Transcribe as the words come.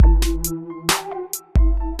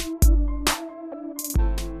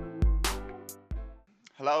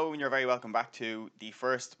Hello, and you're very welcome back to the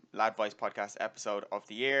first Lad Voice podcast episode of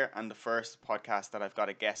the year and the first podcast that I've got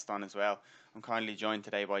a guest on as well. I'm kindly joined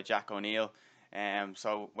today by Jack O'Neill.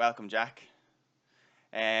 So welcome, Jack.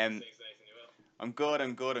 Um, Thanks, Nathan. You well?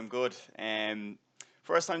 I'm good.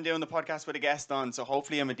 First time doing the podcast with a guest on, so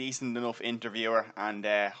hopefully I'm a decent enough interviewer, and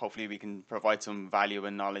hopefully we can provide some value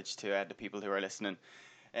and knowledge to the people who are listening.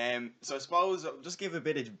 So I suppose I'll just give a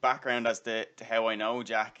bit of background as to how I know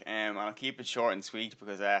Jack, and I'll keep it short and sweet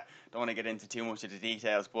because I don't want to get into too much of the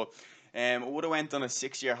details. But I would have went on a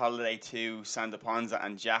 6 year holiday to Santa Ponza,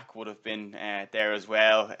 and Jack would have been there as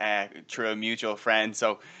well through a mutual friend.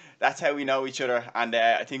 So that's how we know each other, and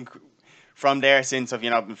I think from there since I've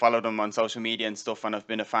been followed him on social media and stuff, and I've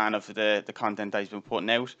been a fan of the content that he's been putting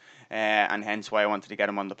out, and hence why I wanted to get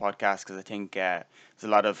him on the podcast because I think there's a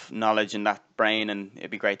lot of knowledge in that brain, and it'd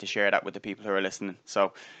be great to share that with the people who are listening.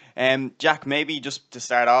 So, Jack, maybe just to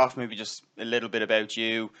start off, maybe just a little bit about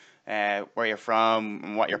you, where you're from,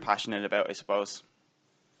 and what you're passionate about, I suppose.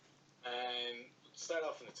 Start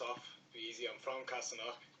off from the top, be easy. I'm from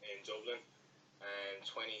Castleknock in Dublin. I'm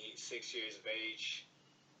 26 years of age.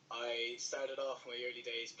 I started off my early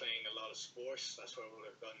days playing a lot of sports. That's where I would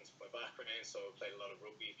have gotten into my background. So I played a lot of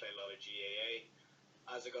rugby, played a lot of GAA.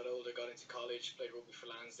 As I got older, got into college, played rugby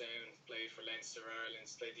for Lansdowne, played for Leinster, Ireland,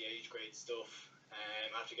 played the age grade stuff.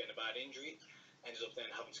 After getting a bad injury, ended up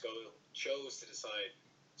then having to chose to decide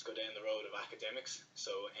to go down the road of academics.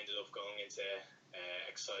 So ended up going into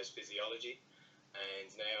exercise physiology,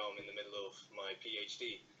 and now I'm in the middle of my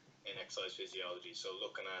PhD in exercise physiology. So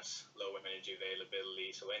looking at low energy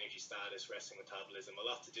availability, so energy status, resting metabolism, a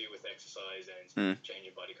lot to do with exercise and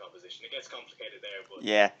changing body composition. It gets complicated there, but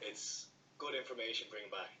Yeah. it's good information to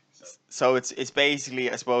bring back. So it's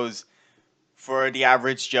basically, I suppose, for the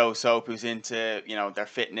average Joe Soap who's into their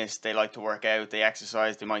fitness, they like to work out, they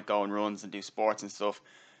exercise, they might go on runs and do sports and stuff.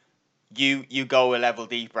 You go a level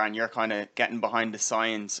deeper, and you're kind of getting behind the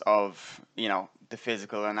science of the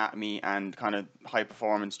physical anatomy and kind of high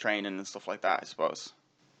performance training and stuff like that, I suppose.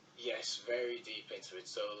 Yes, very deep into it.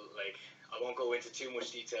 So, like, I won't go into too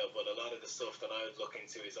much detail, but a lot of the stuff that I would look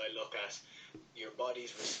into is I look at your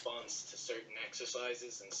body's response to certain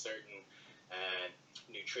exercises and certain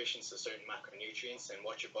nutrition, so certain macronutrients, and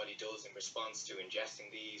what your body does in response to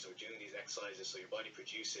ingesting these or doing these exercises. So your body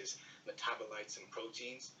produces metabolites and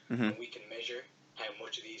proteins, and we can measure how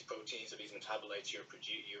much of these proteins or these metabolites you're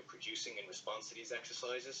producing in response to these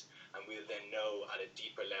exercises, and we'll then know at a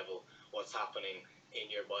deeper level what's happening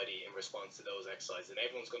in your body in response to those exercises. And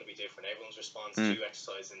everyone's going to be different. Everyone's response to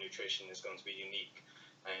exercise and nutrition is going to be unique,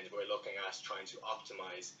 and we're looking at trying to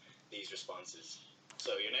optimize these responses.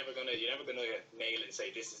 So you're never gonna nail it and say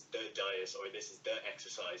this is the diet or this is the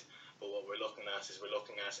exercise. But what we're looking at is we're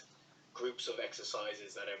looking at groups of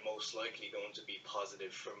exercises that are most likely going to be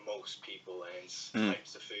positive for most people, and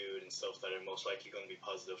types of food and stuff that are most likely going to be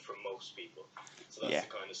positive for most people. So that's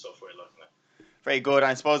the kind of stuff we're looking at. Very good.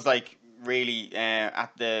 I suppose, like, really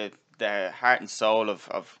at the heart and soul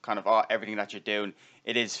of kind of everything that you're doing,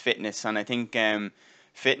 it is fitness, and I think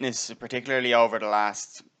fitness, particularly over the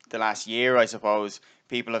last year, I suppose,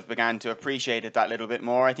 people have begun to appreciate it that little bit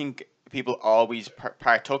more. I think people always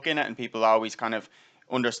partook in it, and people always kind of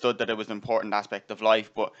understood that it was an important aspect of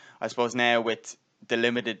life. But I suppose now, with the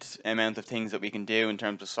limited amount of things that we can do in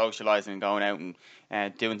terms of socializing and going out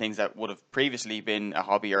and doing things that would have previously been a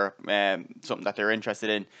hobby or something that they're interested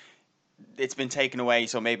in, it's been taken away.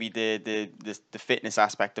 So maybe the fitness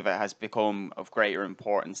aspect of it has become of greater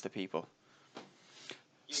importance to people.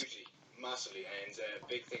 Hugely, massively, and a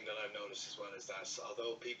big thing that I've noticed as well is that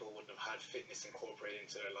although people wouldn't have had fitness incorporated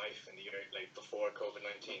into their life in the year like before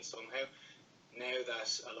COVID-19, somehow now that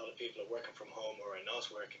a lot of people are working from home or are not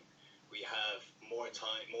working, we have more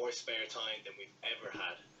time, more spare time than we've ever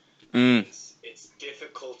had. And it's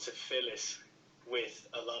difficult to fill it with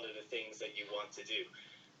a lot of the things that you want to do.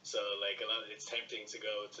 So, like, it's tempting to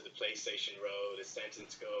go to the PlayStation Road. It's tempting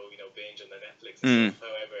to go, binge on the Netflix and stuff.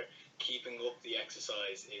 However, keeping up the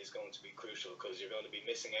exercise is going to be crucial because you're going to be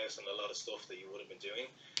missing out on a lot of stuff that you would have been doing.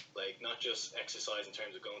 Like, not just exercise in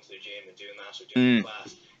terms of going to the gym and doing that or doing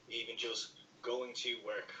class, even just going to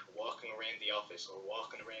work, walking around the office, or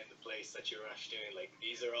walking around the place that you're actually doing. Like,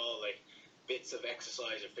 these are all, like, bits of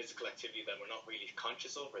exercise or physical activity that we're not really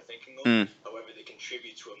conscious of or thinking of. However, they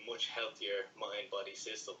contribute to a much healthier mind-body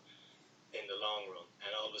system in the long run.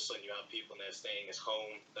 And all of a sudden you have people now staying at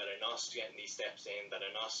home that are not getting these steps in, that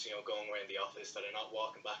are not going around the office, that are not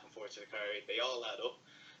walking back and forth to the car. They all add up.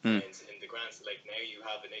 And in the grand, like, now you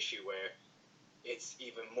have an issue where it's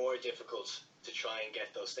even more difficult to try and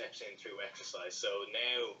get those steps in through exercise. So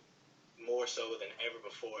now, more so than ever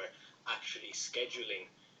before, actually scheduling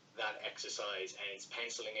that exercise and it's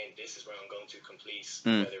penciling in, this is where I'm going to complete,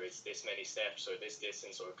 Mm. whether it's this many steps or this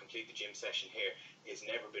distance or complete the gym session here, is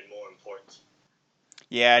never been more important.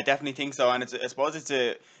 Yeah, I definitely think so, and I suppose it's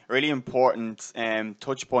a really important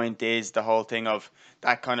touch point is the whole thing of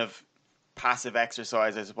that kind of passive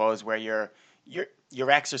exercise, I suppose, where you're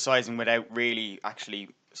exercising without really actually,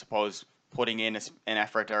 I suppose, putting in an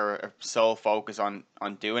effort or a sole focus on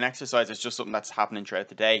doing exercise. It's just something that's happening throughout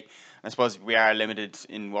the day. I suppose we are limited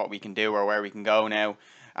in what we can do or where we can go now,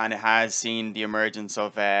 and it has seen the emergence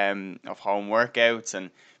of home workouts, and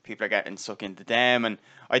people are getting stuck into them. And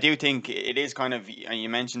I do think it is kind of, and you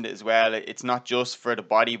mentioned it as well. It's not just for the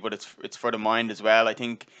body, but it's for the mind as well. I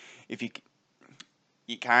think if you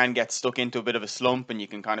can get stuck into a bit of a slump, and you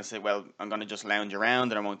can kind of say, well, I'm going to just lounge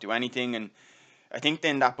around and I won't do anything. And I think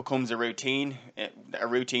then that becomes a routine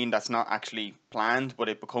that's not actually planned, but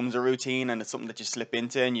it becomes a routine, and it's something that you slip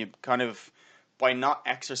into, and you kind of, by not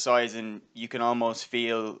exercising, you can almost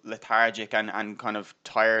feel lethargic and kind of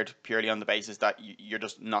tired purely on the basis that you're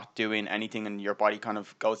just not doing anything, and your body kind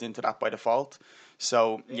of goes into that by default.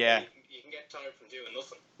 So yeah. You can get tired from doing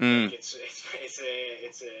nothing. Mm. Like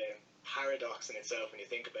it's a paradox in itself when you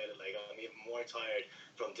think about it. Like, I'm even more tired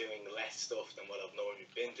from doing less stuff than what I've normally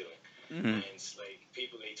been doing. Mm. And like,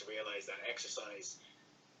 people need to realize that exercise,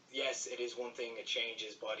 yes, it is one thing. It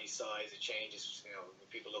changes body size. It changes,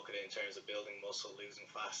 people look at it in terms of building muscle, losing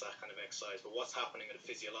fat, that kind of exercise. But what's happening at a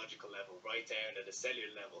physiological level, right down at a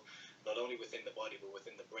cellular level, not only within the body but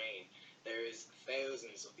within the brain, there is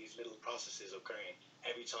thousands of these little processes occurring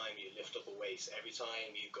every time you lift up a weight, every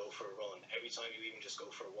time you go for a run, every time you even just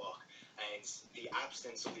go for a walk. And the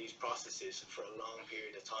absence of these processes for a long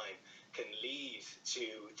period of time can lead to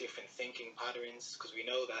different thinking patterns, because we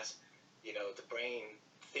know that the brain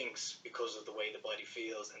thinks because of the way the body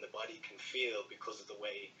feels, and the body can feel because of the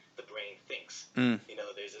way the brain thinks. Mm.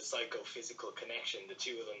 There's a psychophysical connection. The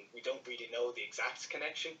two of them, we don't really know the exact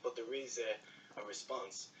connection, but there is a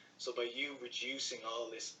response. So by you reducing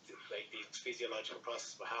all this, like these physiological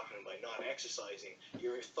processes by happening by not exercising,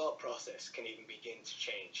 your thought process can even begin to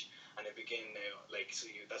change, and it begin now,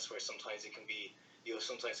 that's where sometimes it can be, you'll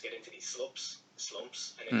sometimes get into these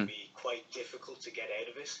slumps, and it can be quite difficult to get out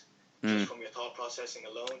of it. Just from your thought processing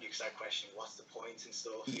alone, you start questioning what's the point and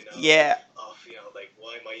stuff, Yeah. like,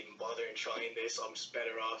 why am I even bothering trying this? I'm just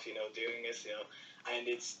better off, doing this, and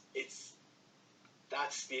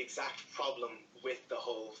that's the exact problem with the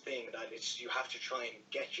whole thing, that you have to try and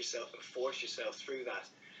get yourself and force yourself through that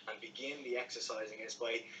and begin the exercising. Is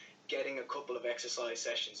by getting a couple of exercise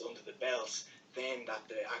sessions under the belt, then that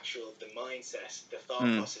the mindset, the thought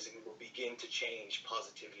processing will begin to change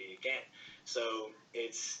positively again. So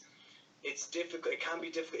it's difficult. It can be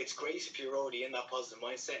difficult. It's great if you're already in that positive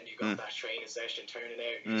mindset and you got that training session turning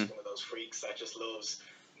out, and you're just one of those freaks that just loves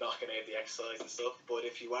knocking out the exercise and stuff. But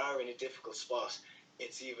if you are in a difficult spot,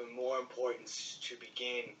 it's even more important to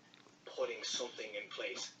begin putting something in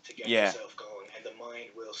place to get yourself going, and the mind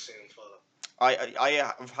will soon follow. I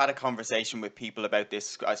have had a conversation with people about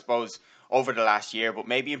this, I suppose, over the last year, but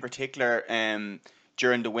maybe in particular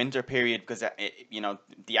during the winter period, because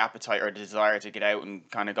the appetite or the desire to get out and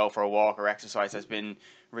kind of go for a walk or exercise has been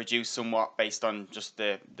reduced somewhat based on just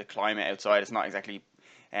the climate outside. It's not exactly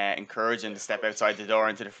encouraging to step outside the door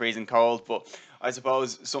into the freezing cold, but I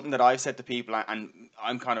suppose something that I've said to people, and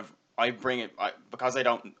I'm kind of, I bring it because I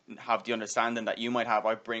don't have the understanding that you might have.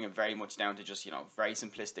 I bring it very much down to just very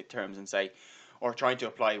simplistic terms, and say, or trying to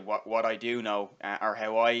apply what I do know, or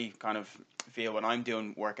how I kind of feel when I'm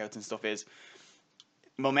doing workouts and stuff, is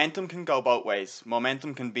momentum can go both ways.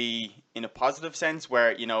 Momentum can be in a positive sense,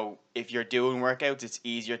 where if you're doing workouts, it's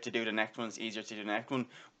easier to do the next one, it's easier to do the next one.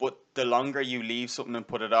 But the longer you leave something and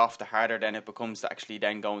put it off, the harder then it becomes to actually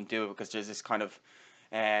then go and do it, because there's this kind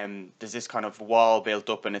of wall built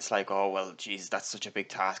up, and it's like, oh well, geez, that's such a big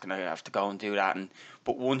task, and I have to go and do that.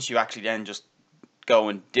 But once you actually then just go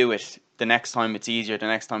and do it, the next time it's easier, the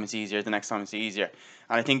next time it's easier, the next time it's easier.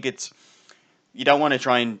 And I think you don't want to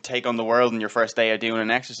try and take on the world in your first day of doing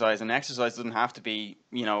an exercise. And exercise doesn't have to be,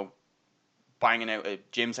 banging out a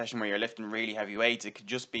gym session where you're lifting really heavy weights. It could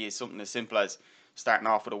just be something as simple as starting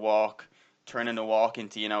off with a walk, turning a walk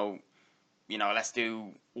into, let's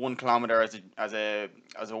do 1 kilometer as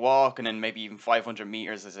a walk, and then maybe even 500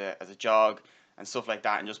 meters as a jog and stuff like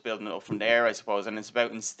that, and just building it up from there, I suppose. And it's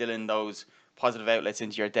about instilling those positive outlets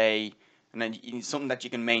into your day, and then something that you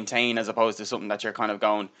can maintain, as opposed to something that you're kind of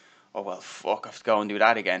going, oh well, fuck, I have to go and do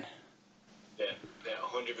that again. Yeah,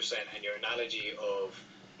 100%. And your analogy of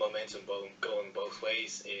momentum going both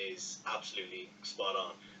ways is absolutely spot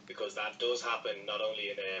on, because that does happen not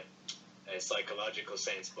only in a a psychological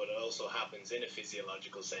sense, but it also happens in a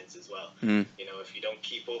physiological sense as well. Mm. You know, if you don't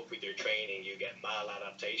keep up with your training, you get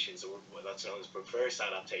maladaptations, or what that's known as reverse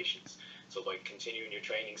adaptations. So by continuing your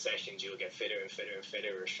training sessions, you'll get fitter and fitter and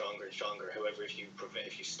fitter, or stronger and stronger. However, if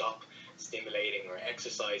you stop stimulating or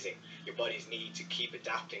exercising, your body's need to keep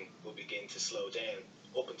adapting will begin to slow down,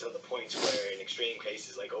 up until the point where, in extreme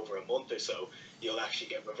cases, like over a month or so, you'll actually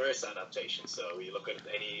get reverse adaptations. So you look at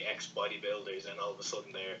any ex-bodybuilders, and all of a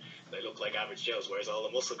sudden they look like average Joes, where's all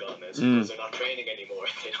the muscle gone? It's because they're not training anymore.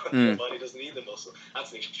 Their body doesn't need the muscle.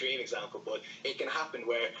 That's an extreme example, but it can happen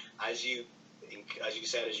where, as you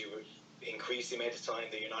said, as you increase the amount of time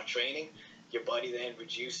that you're not training, your body then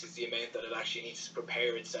reduces the amount that it actually needs to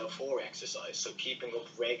prepare itself for exercise. So keeping up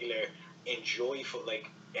regular, enjoyable,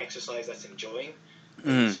 like exercise that's enjoying,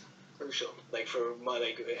 is crucial. Like for my,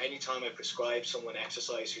 like anytime I prescribe someone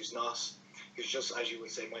exercise who's just, as you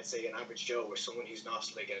might say an average Joe, or someone who's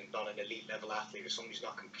not like not an elite level athlete, or someone who's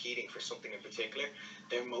not competing for something in particular,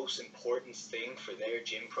 their most important thing for their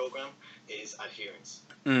gym program is adherence.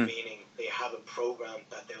 Meaning they have a program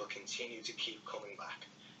that they'll continue to keep coming back.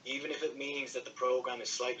 Even if it means that the program is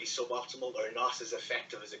slightly suboptimal, or not as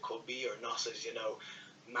effective as it could be, or not as,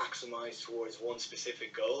 maximized towards one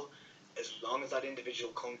specific goal, as long as that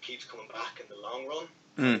individual keeps coming back in the long run,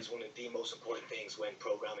 it's one of the most important things when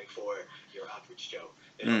programming for your average Joe.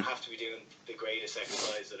 They don't have to be doing the greatest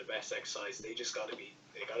exercise or the best exercise. They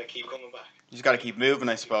gotta keep coming back. You just gotta keep moving,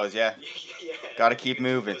 I suppose. Yeah. Yeah. Gotta keep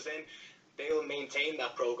moving. Because then they'll maintain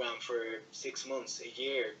that program for 6 months, a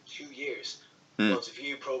year, 2 years. Whereas if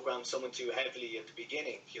you program someone too heavily at the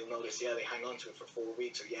beginning, you'll notice, they hang on to it for 4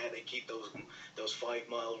 weeks, or they keep those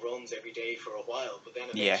 5-mile runs every day for a while, but then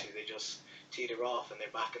eventually they just teeter off and they're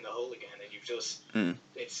back in the hole again, and you've just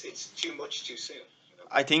it's too much too soon.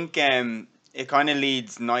 I think it kind of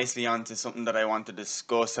leads nicely onto something that I want to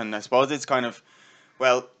discuss, and I suppose it's kind of,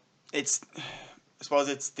 well, it's I suppose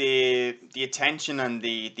it's the attention and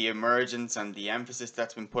the emergence and the emphasis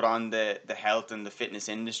that's been put on the health and the fitness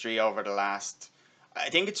industry over the last. I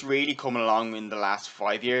think it's really come along in the last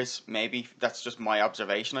 5 years. Maybe that's just my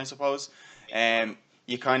observation, I suppose.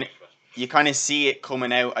 You kind of see it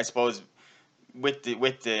coming out, I suppose, with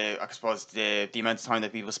the I suppose the amount of time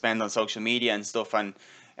that people spend on social media and stuff, and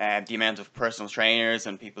the amount of personal trainers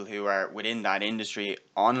and people who are within that industry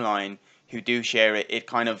online who do share it. It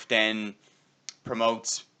kind of then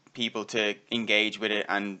promotes people to engage with it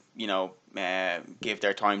and give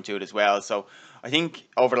their time to it as well. So I think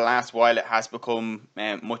over the last while it has become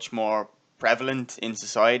much more prevalent in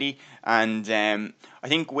society, and I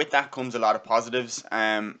think with that comes a lot of positives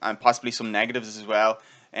and possibly some negatives as well.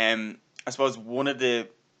 I suppose one of the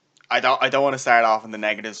I don't want to start off on the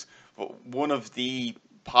negatives, but one of the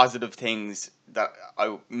positive things that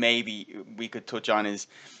maybe we could touch on is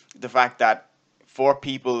the fact that for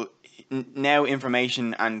people now,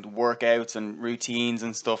 information and workouts and routines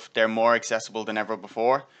and stuff, they're more accessible than ever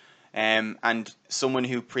before. And someone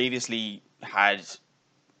who previously had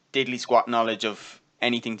diddly squat knowledge of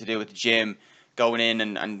anything to do with the gym, going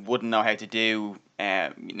in and wouldn't know how to do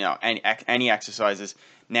any exercises,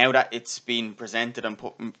 now that it's been presented and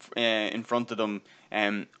put in front of them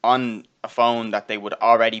on a phone that they would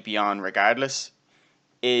already be on regardless,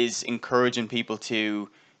 is encouraging people to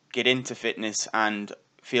get into fitness and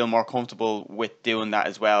feel more comfortable with doing that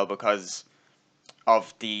as well, because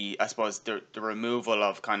of the removal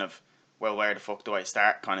of kind of, well, where the fuck do I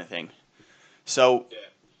start kind of thing. So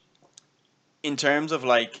in terms of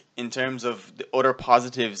the other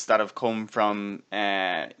positives that have come from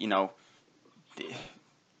the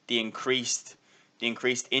increased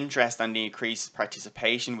interest and the increased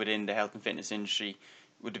participation within the health and fitness industry,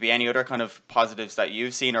 would there be any other kind of positives that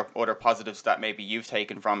you've seen, or other positives that maybe you've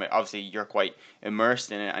taken from it? Obviously, you're quite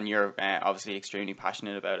immersed in it, and you're obviously extremely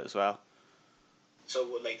passionate about it as well. So,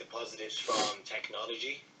 like the positives from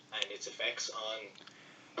technology and its effects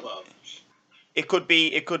on, well, it could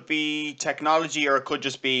be technology, or it could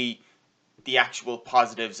just be the actual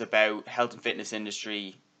positives about health and fitness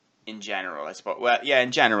industry in general, I suppose. Well, yeah,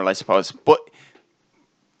 in general, I suppose, but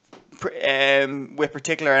with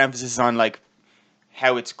particular emphasis on like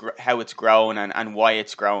how it's grown and why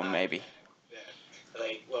it's grown, maybe. Yeah.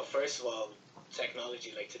 Well, first of all,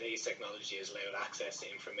 technology, like today's technology, has allowed access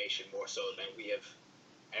to information more so than we have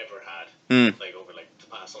ever had, like over like the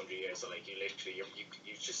past 100 years. So like you literally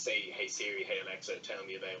you just say, hey Siri, hey Alexa, tell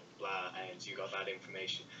me about blah, and you got that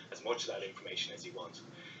information, as much of that information as you want.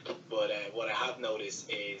 But what I have noticed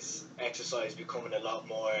is exercise becoming a lot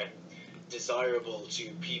more desirable to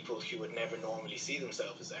people who would never normally see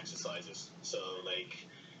themselves as exercisers. So like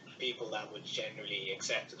people that would generally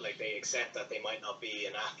accept, like they accept that they might not be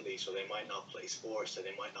an athlete, or they might not play sports, or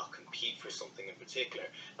they might not compete for something in particular.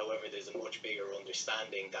 However, there's a much bigger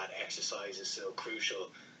understanding that exercise is so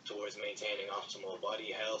crucial towards maintaining optimal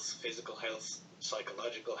body health, physical health,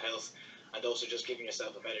 psychological health, and also just giving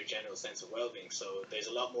yourself a better general sense of well-being. So there's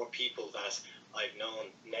a lot more people that I've known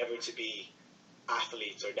never to be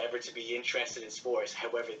athletes or never to be interested in sports.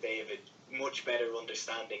 However, they have a much better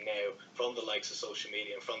understanding now from the likes of social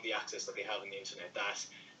media and from the access that they have on the internet that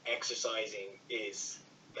exercising is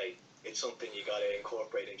like, it's something you got to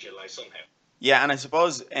incorporate into your life somehow. Yeah, and I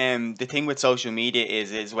suppose the thing with social media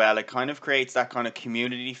is as well, it kind of creates that kind of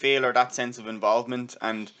community feel or that sense of involvement,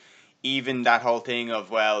 and even that whole thing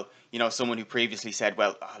of, well, you know, someone who previously said,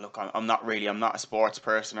 well, look, I'm not really, I'm not a sports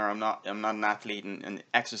person, or I'm not an athlete, and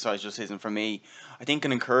exercise just isn't for me. I think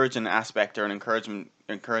an encouraging aspect or an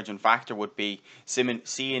encouraging factor would be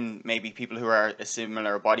seeing maybe people who are a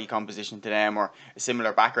similar body composition to them or a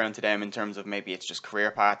similar background to them, in terms of maybe it's just career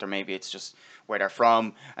path or maybe it's just where they're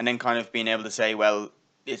from, and then kind of being able to say, well,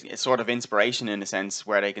 it's sort of inspiration in a sense,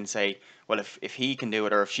 where they can say, well, if he can do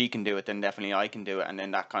it or if she can do it, then definitely I can do it, and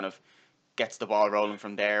then that kind of gets the ball rolling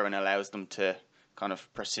from there and allows them to kind of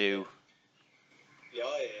pursue. Yeah,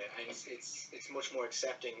 and it's much more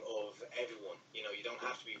accepting of everyone. You know, you don't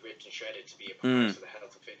have to be ripped and shredded to be a part of the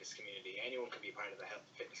health and fitness community. Anyone can be part of the health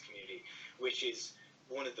and fitness community, which is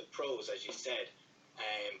one of the pros, as you said.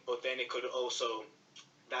 But then it could also,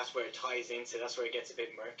 that's where it ties into, that's where it gets a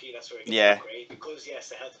bit murky, that's where it gets a bit grey, because yes,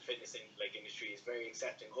 the health and fitness industry is very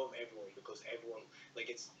accepting of everyone, because everyone, like,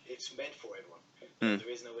 it's meant for everyone.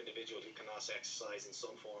 There is no individual who cannot exercise in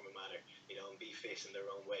some form or manner, you know, and be fit in their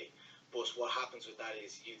own way. But what happens with that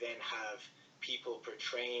is you then have people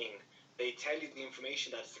portraying, they tell you the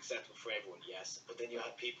information that is acceptable for everyone, yes, but then you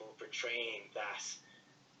have people portraying that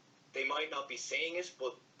they might not be saying it,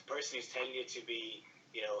 but the person who's telling you to be,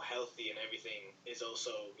 you know, healthy and everything is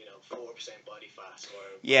also, you know, 4% body fat,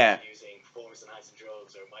 or using performance enhancing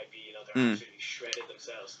drugs, or might be, you know, they're absolutely shredded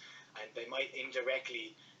themselves, and they might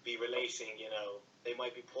indirectly be relating, you know, they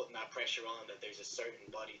might be putting that pressure on that there's a certain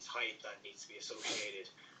body type that needs to be associated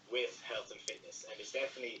with health and fitness. And it's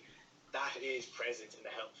definitely, that is present in the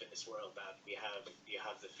health and fitness world, that you have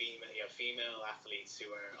female athletes who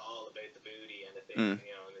are all about the booty and the thing,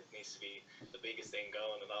 you know, and it needs to be the biggest thing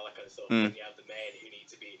going and all that kind of stuff. And then you have the men who need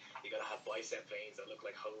to be, you gotta have bicep veins that look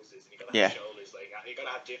like hoses, and you gotta have shoulders, like, you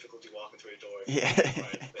gotta have difficulty walking through a door.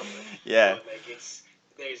 But like,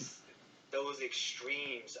 there's those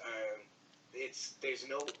extremes are, there's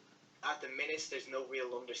no, at the minute there's no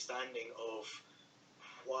real understanding of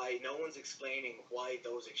why, no one's explaining why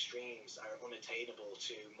those extremes are unattainable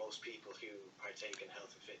to most people who partake in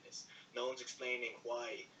health and fitness. No one's explaining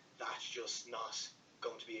why that's just not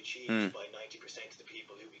going to be achieved by 90% of the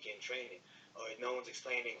people who begin training. Or no one's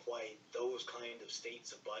explaining why those kind of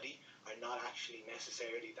states of body are not actually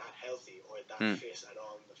necessarily that healthy or that fit at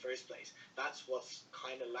all in the first place. That's what's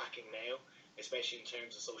kind of lacking now, especially in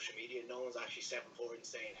terms of social media. No one's actually stepping forward and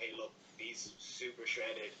saying, hey, look, these super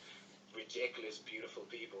shredded, ridiculous, beautiful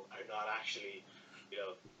people are not actually, you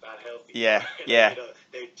know, that healthy. You know,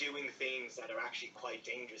 they're doing things that are actually quite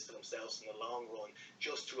dangerous to themselves in the long run,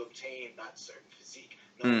 just to obtain that certain physique.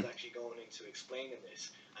 No one's actually going into explaining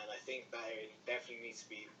this, and I think that it definitely needs to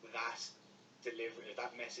be that delivered.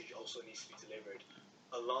 That message also needs to be delivered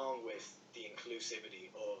along with the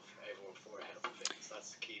inclusivity of everyone for health and fitness.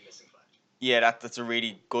 That's the key missing factor. Yeah, that's a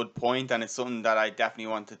really good point, and it's something that I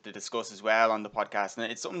definitely wanted to discuss as well on the podcast.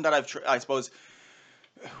 And it's something that I suppose,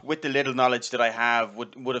 with the little knowledge that I have,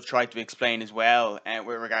 would have tried to explain as well,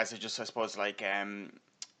 with regards to just, I suppose, like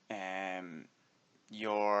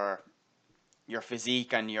your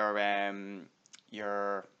physique and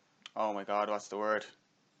your oh my god, what's the word?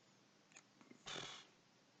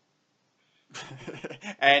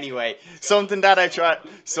 Anyway, something that I tried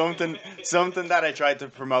to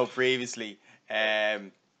promote previously,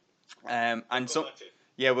 and so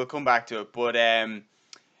yeah, we'll come back to it. But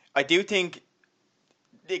I do think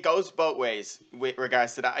it goes both ways with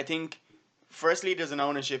regards to that. I think, firstly, there's an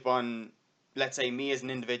ownership on, let's say, me as an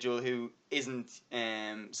individual who isn't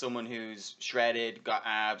someone who's shredded, got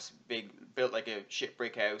abs, built like a shit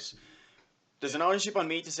brick house. There's an ownership on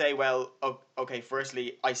me to say, well, okay,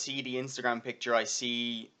 firstly, I see the Instagram picture, I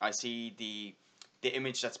see the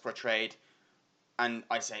image that's portrayed, and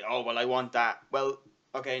I say, oh, well, I want that. Well,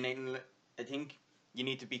 okay, Nathan, I think you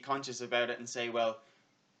need to be conscious about it and say, well,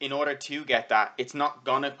 in order to get that, it's not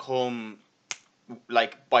gonna come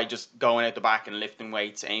like by just going out the back and lifting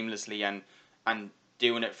weights aimlessly and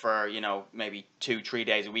doing it for, you know, maybe 2-3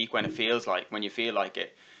 days a week when you feel like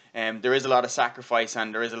it. There is a lot of sacrifice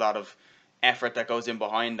and there is a lot of effort that goes in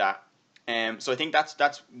behind that. So I think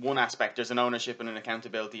that's one aspect. There's an ownership and an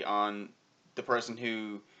accountability on the person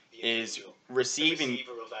who The is individual, the receiving,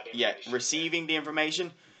 receiver of that yeah, information. receiving the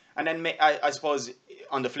information, and then I suppose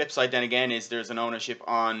on the flip side, then again, is there's an ownership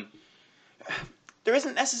on. There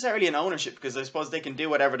isn't necessarily an ownership because I suppose they can do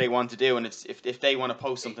whatever they want to do, and it's if they want to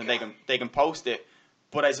post something, they can post it.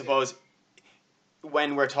 But I suppose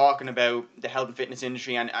when we're talking about the health and fitness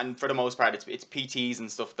industry, and for the most part, it's PTs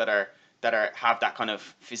and stuff that are have that kind of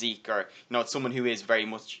physique, or it's someone who is very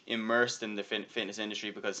much immersed in the fitness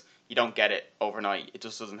industry, because you don't get it overnight. It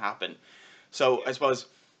just doesn't happen. So I suppose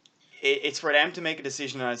it's for them to make a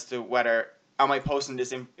decision as to whether am I posting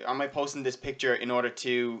this picture in order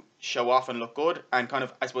to show off and look good and kind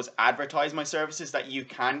of, I suppose, advertise my services that you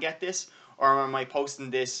can get this, or am I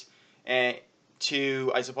posting this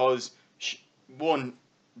to, I suppose, one,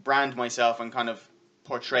 brand myself and kind of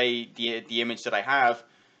portray the image that I have,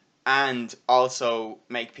 and also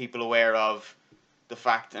make people aware of the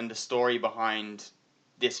fact and the story behind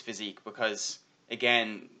this physique, because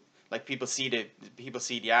again, like people see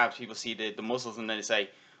the abs, people see the muscles, and then they say,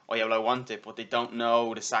 oh yeah, well I want it, but they don't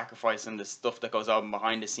know the sacrifice and the stuff that goes on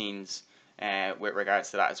behind the scenes with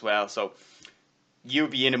regards to that as well. So you'll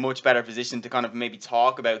be in a much better position to kind of maybe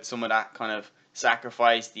talk about some of that kind of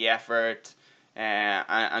sacrifice, the effort,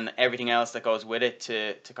 and everything else that goes with it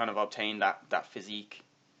to kind of obtain that physique.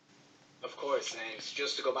 Of course, and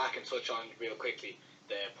just to go back and touch on real quickly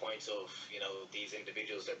the points of these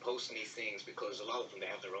individuals, they're posting these things because a lot of them, they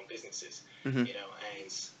have their own businesses, Mm-hmm.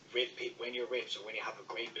 and when you're ripped, or when you have a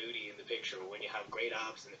great booty in the picture, or when you have great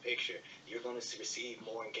abs in the picture, you're going to receive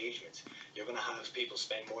more engagement. You're going to have people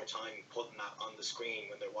spend more time putting that on the screen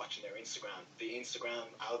when they're watching their Instagram. The Instagram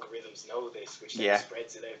algorithms know this, which then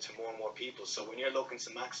spreads it out to more and more people. So when you're looking to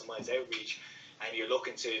maximize outreach and you're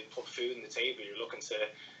looking to put food on the table, you're looking to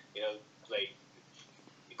like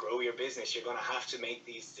grow your business, you're going to have to make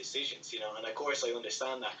these decisions, and of course I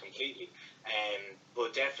understand that completely,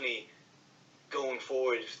 but definitely going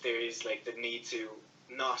forward there is like the need to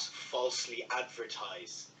not falsely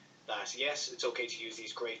advertise that yes, it's okay to use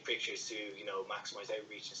these great pictures to maximize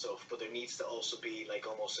outreach and stuff, but there needs to also be like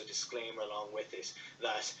almost a disclaimer along with this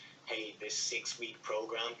that hey, this 6-week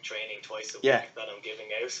program training twice a week that I'm giving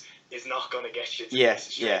out is not going to get you to this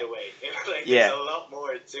straight away. There's a lot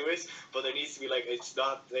more to it, but there needs to be like,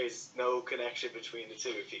 there's no connection between the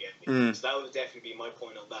two, if you get me. So that would definitely be my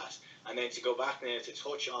point on that. And then to go back now to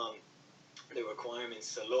touch on the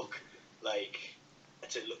requirements to look like,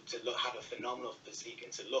 to have a phenomenal physique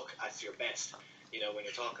and to look at your best, when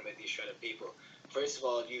you're talking about these shredded people. First of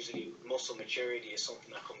all, usually muscle maturity is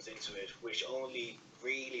something that comes into it, which only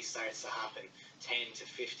really starts to happen 10 to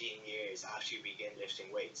 15 years after you begin lifting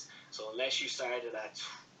weights. So unless you started at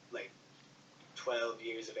like 12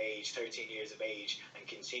 years of age, 13 years of age, and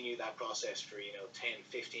continue that process for 10,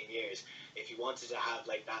 15 years, if you wanted to have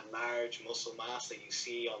like that large muscle mass that you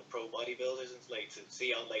see on pro bodybuilders, and like to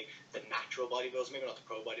see on like the natural bodybuilders, maybe not the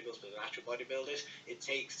pro bodybuilders, but the natural bodybuilders, it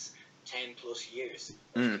takes 10 plus years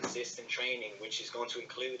of consistent training, which is going to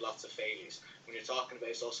include lots of failures. When you're talking about,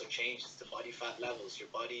 it's also changes to body fat levels. Your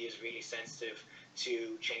body is really sensitive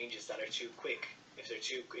to changes that are too quick.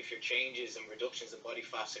 If your changes and reductions in body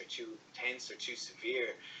fats are too intense or too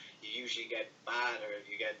severe, you usually get bad, or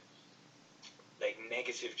you get like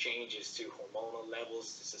negative changes to hormonal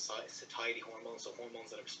levels, to satiety hormones, so hormones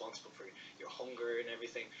that are responsible for your hunger and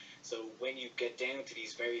everything. So when you get down to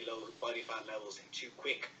these very low body fat levels in too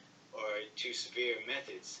quick or too severe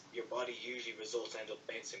methods, your body usually results end up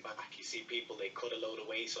bouncing back. You see people, they cut a load of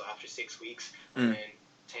weight, so after 6 weeks, and then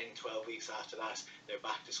 10, 12 weeks after that, they're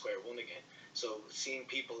back to square one again. So seeing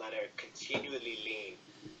people that are continually lean,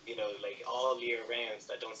 like all year round,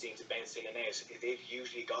 that don't seem to bounce in and out, they've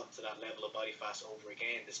usually gotten to that level of body fat over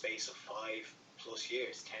again the space of 5 plus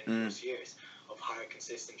years, 10 plus years of hard,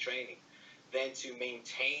 consistent training. Then to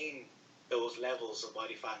maintain those levels of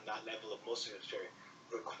body fat and that level of musculature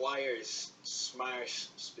requires smart,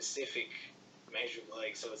 specific, measurable,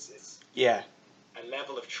 so it's a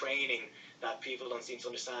level of training that people don't seem to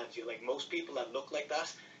understand. Like most people that look like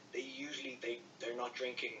that, they're not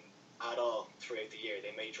drinking at all throughout the year.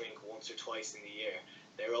 They may drink once or twice in the year.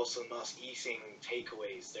 They're also not eating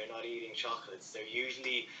takeaways. They're not eating chocolates.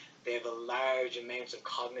 They have a large amount of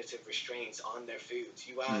cognitive restraints on their foods.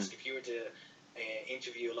 You ask, if you were to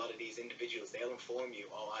interview a lot of these individuals, they'll inform you,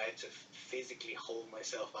 I had to physically hold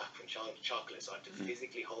myself back from chocolates. I had to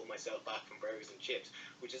physically hold myself back from burgers and chips,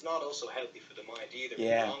 which is not also healthy for the mind either in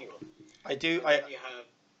the long run.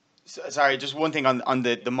 Sorry, just one thing on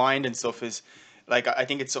the mind and stuff is, like I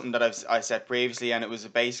think it's something that I said previously, and it was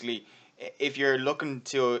basically if you're looking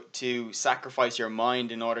to sacrifice your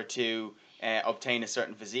mind in order to obtain a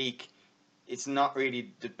certain physique, it's not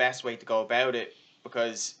really the best way to go about it,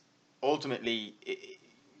 because ultimately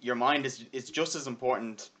your mind is just as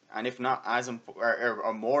important, and if not as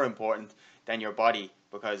or more important than your body,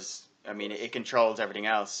 because I mean it controls everything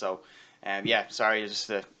else. So yeah, sorry, just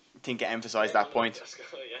to think to emphasize that No, point. that's good,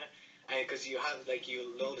 yeah. And because you have, like,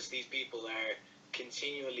 you'll notice these people are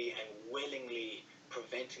continually and willingly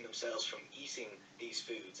preventing themselves from eating these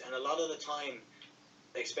foods. And a lot of the time,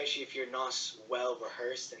 especially if you're not well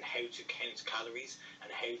rehearsed in how to count calories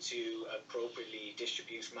and how to appropriately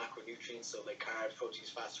distribute macronutrients, so like carbs, proteins,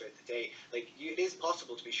 fats throughout the day, like it is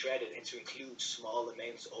possible to be shredded and to include small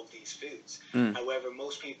amounts of these foods. Mm. However,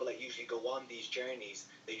 most people that usually go on these journeys,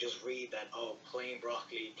 they just read that, oh, plain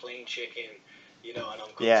broccoli, plain chicken, and I'm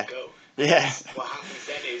good to Yeah, go. And yeah. what happens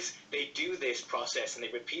then is they do this process and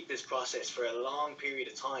they repeat this process for a long period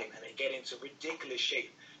of time and they get into ridiculous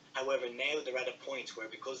shape. However, now they're at a point where,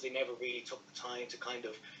 because they never really took the time to kind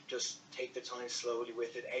of just take the time slowly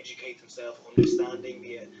with it, educate themselves, understanding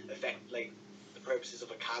the effect, like the purposes of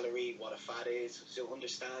a calorie, what a fat is, so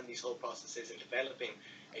understand these whole processes and developing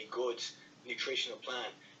a good nutritional plan,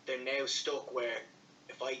 they're now stuck where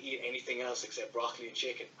if I eat anything else except broccoli and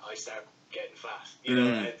chicken, I start getting fat.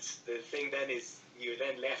 Mm. And the thing then is you're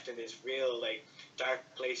then left in this real like dark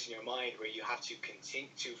place in your mind where you have to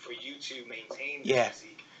continue for you to maintain this Yeah.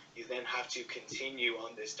 physique. You then have to continue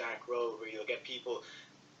on this dark road where you'll get people,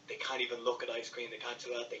 they can't even look at ice cream, they can't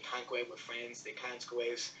do that, they can't go out with friends, they can't go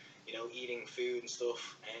out, eating food and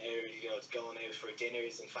stuff, or, going out for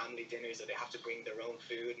dinners and family dinners, or they have to bring their own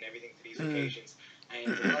food and everything to these occasions.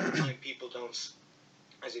 And a lot of the time people don't,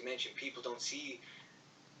 as we mentioned, people don't see,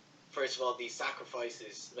 first of all, these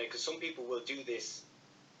sacrifices, like, because some people will do this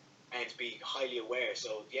and be highly aware.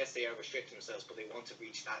 So yes, they are restricting themselves, but they want to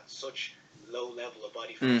reach that such low level of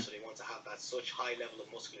body fat, so they want to have that such high level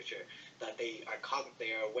of musculature that they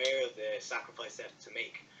are aware of the sacrifice they have to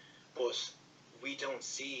make. But we don't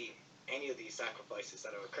see any of these sacrifices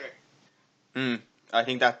that are occurring. I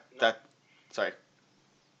think that sorry.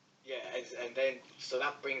 Yeah, and then so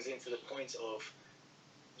that brings into the point of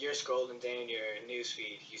you're scrolling down your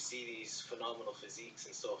newsfeed, you see these phenomenal physiques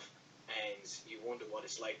and stuff, and you wonder what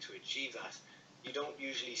it's like to achieve that. You don't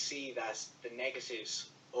usually see that the negatives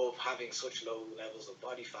of having such low levels of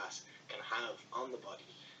body fat can have on the body.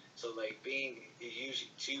 So, like, being usually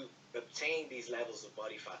to obtain these levels of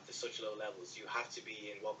body fat to such low levels, you have to be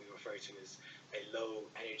in what we refer to as a low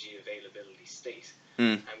energy availability state.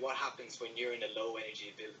 Mm. And what happens when you're in a low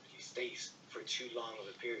energy availability state for too long of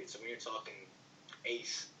a period? So when you're talking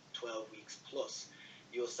 8, 12 weeks plus,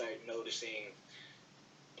 you'll start noticing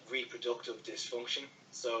reproductive dysfunction.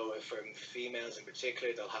 So for females in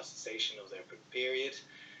particular, they'll have cessation of their period.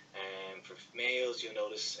 And for males, you'll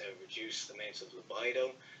notice a reduced amount of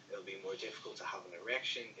libido. It'll be more difficult to have an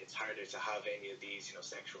erection. It's harder to have any of these,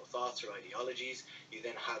 sexual thoughts or ideologies. You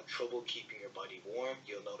then have trouble keeping your body warm.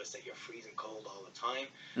 You'll notice that you're freezing cold all the time.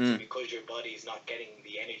 So because your body is not getting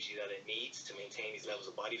the energy that it needs to maintain these levels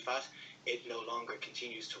of body fat, it no longer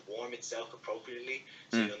continues to warm itself appropriately.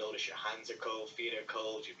 So you'll notice your hands are cold, feet are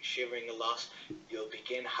cold, you'll be shivering a lot. You'll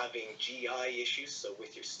begin having GI issues. So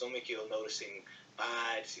with your stomach, you'll noticing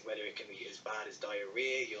bad, whether it can be as bad as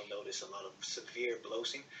diarrhea. You'll notice a lot of severe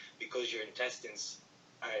bloating because your intestines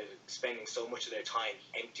are spending so much of their time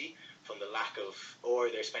empty from the lack of, or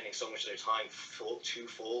they're spending so much of their time too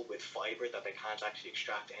full with fiber that they can't actually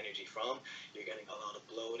extract energy from. You're getting a lot of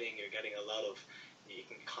bloating, you're getting a lot of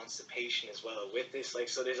constipation as well with this. Like,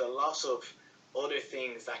 so there's a lot of other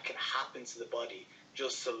things that can happen to the body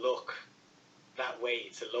just to look that way,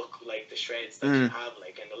 to look like the shreds that you have.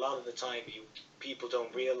 Like, and a lot of the time people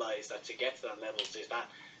don't realize that to get to that level, there's that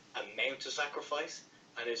amount of sacrifice,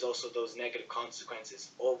 and there's also those negative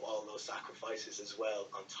consequences of all those sacrifices as well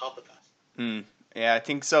on top of that. Yeah, I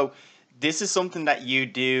think so. This is something that you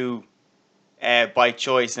do by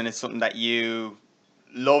choice, and it's something that you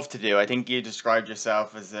love to do. I think you described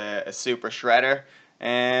yourself as a super shredder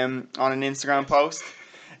on an Instagram post.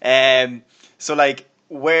 Um, so like,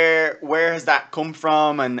 where has that come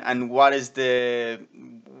from, and what is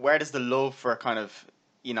where does the love for kind of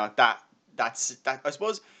that I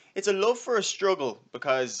suppose it's a love for a struggle,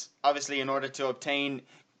 because obviously in order to obtain,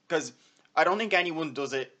 because I don't think anyone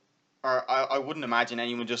does it, or I wouldn't imagine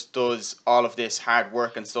anyone just does all of this hard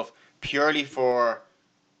work and stuff purely for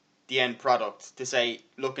the end product, to say,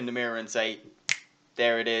 look in the mirror and say,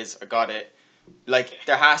 there it is, I got it. Like,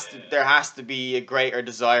 there has to be a greater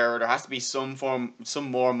desire, or there has to be some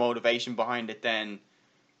more motivation behind it than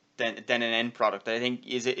than an end product. I think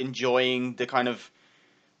is it enjoying the kind of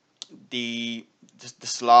the the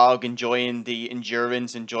slog, enjoying the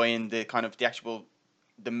endurance, enjoying the kind of the actual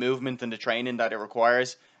the movement and the training that it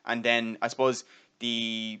requires, and then I suppose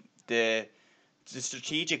the the the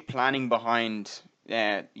strategic planning behind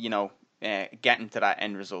getting to that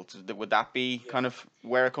end result. Would that be Yeah. kind of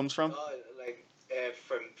where it comes from? Like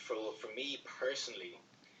for me personally,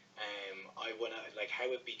 I wanna like how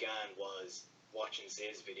it began was watching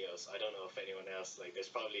Ziz videos. I don't know if anyone else like. There's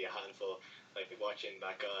probably a handful like watching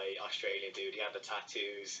that guy Australian dude. He had the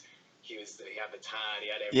tattoos. He had the tan. He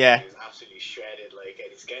had everything. Yeah. He was absolutely shredded. Like and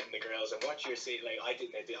he's getting the girls. And what you're seeing, like I'm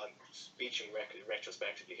speaking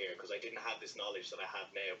retrospectively here because I didn't have this knowledge that I have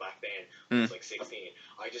now. Back then, when I was like 16.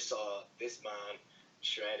 I just saw this man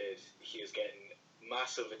shredded. He was getting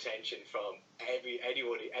massive attention from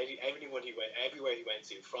anyone he went everywhere he went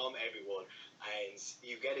to from everyone, and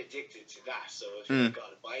you get addicted to that. So if you're like,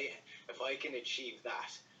 God, if I can achieve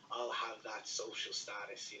that, I'll have that social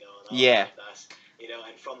status, and I'll Yeah. have that,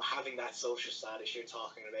 and from having that social status, you're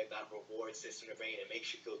talking about that reward system in the brain. It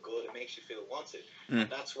makes you feel good. It makes you feel wanted. And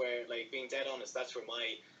that's where, like, being dead honest, that's where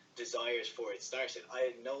my desires for it started.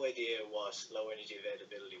 I had no idea what low energy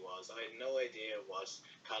availability was. I had no idea what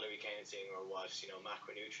calorie counting or what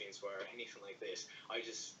macronutrients were or anything like this. I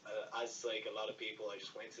just as like a lot of people, I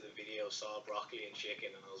just went to the video, saw broccoli and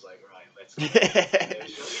chicken, and I was like, right, let's go. It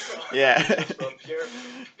was just Yeah. just from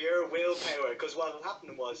pure willpower. Because what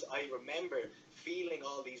happened was I remember feeling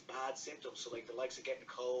all these bad symptoms, so like the likes of getting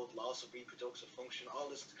cold, loss of reproductive function, all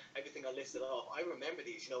this, everything I listed off. I remember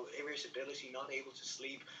these, irritability, not able to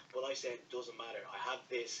sleep. But I said, doesn't matter. I have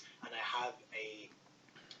this, and I have a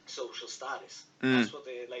social status. That's what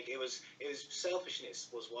it was selfishness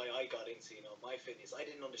was why I got into my fitness. I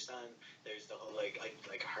didn't understand there's the whole I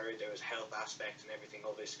heard there was health aspect and everything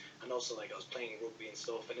of it, and also like I was playing rugby and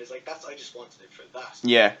stuff, and it's like that's I just wanted it for that.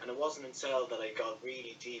 Yeah. And it wasn't until that I got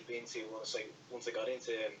really deep into once I got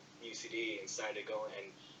into UCD and started going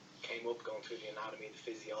and came up going through the anatomy,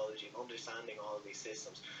 the physiology, and understanding all of these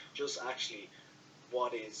systems, just actually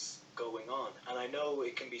what is going on. And I know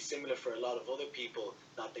it can be similar for a lot of other people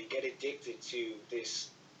that they get addicted to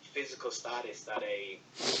this physical status that a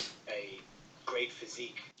great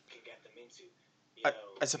physique can get them into.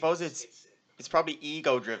 I suppose it's probably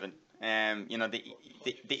ego driven. The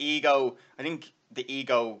ego. I think the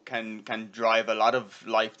ego can drive a lot of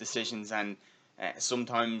life decisions, and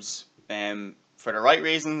sometimes for the right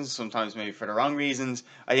reasons, sometimes maybe for the wrong reasons.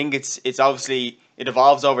 I think it's obviously it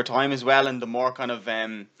evolves over time as well, and the more kind of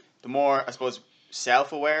the more I suppose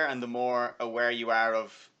self aware and the more aware you are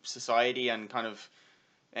of society and kind of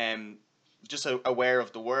just aware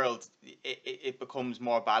of the world, it becomes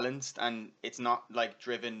more balanced, and it's not like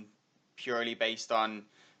driven purely based on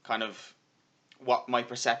kind of what my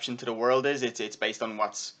perception to the world is. It's based on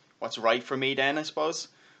what's right for me then, I suppose.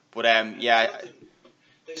 But yeah.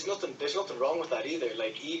 There's nothing wrong with that either.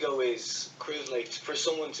 Like ego is like for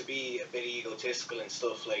someone to be a bit egotistical and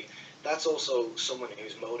stuff, like that's also someone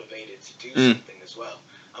who's motivated to do something as well.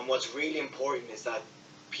 And what's really important is that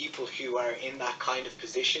people who are in that kind of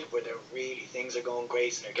position where they're really things are going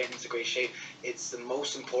great and they're getting into great shape, it's the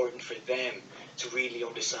most important for them to really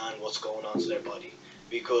understand what's going on to their body.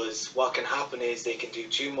 Because what can happen is they can do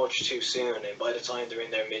too much too soon, and by the time they're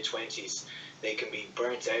in their mid-20s, they can be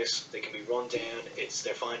burnt out, they can be run down.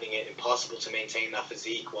 They're finding it impossible to maintain that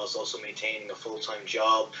physique whilst also maintaining a full-time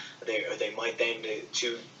job. They might then,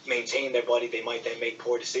 to maintain their body, they might then make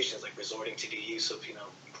poor decisions like resorting to the use of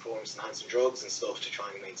performance-enhancing drugs and stuff to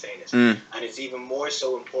try and maintain it. And it's even more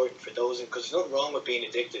so important for those, because there's nothing wrong with being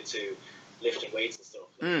addicted to lifting weights and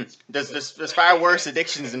stuff. There's far worse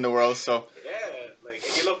addictions in the world, so. Yeah, like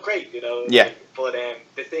and you look great, Yeah. But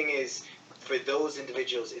the thing is, for those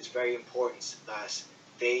individuals, it's very important that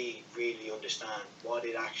they really understand what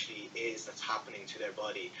it actually is that's happening to their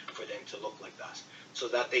body for them to look like that, so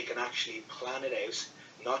that they can actually plan it out,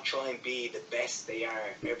 not try and be the best they are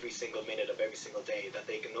every single minute of every single day, that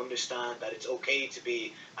they can understand that it's okay to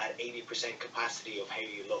be at 80% capacity of how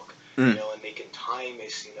you look, and they can time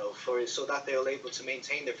it, so that they're able to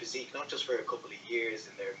maintain their physique, not just for a couple of years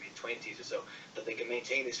in their mid-20s or so, that they can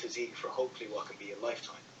maintain this physique for hopefully what can be a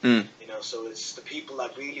lifetime. So it's the people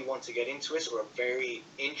that really want to get into it or are very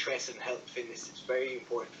interested in health and fitness, it's very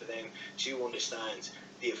important for them to understand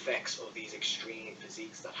the effects of these extreme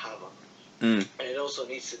physiques that have on them. And it also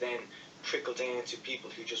needs to then trickle down to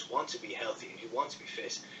people who just want to be healthy and who want to be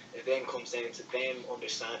fit. It then comes down to them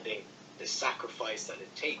understanding the sacrifice that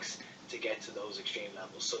it takes to get to those extreme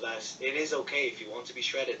levels. So that it is okay if you want to be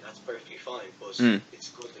shredded, that's perfectly fine, but it's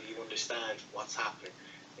good that you understand what's happening.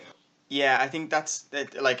 Yeah, I think that's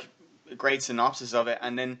that. Like a great synopsis of it.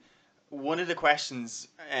 And then one of the questions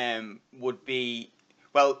would be,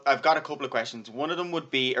 well, I've got a couple of questions. One of them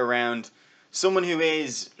would be around someone who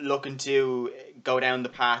is looking to go down the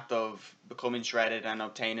path of becoming shredded and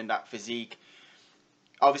obtaining that physique.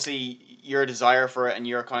 Obviously, your desire for it and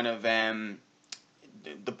your kind of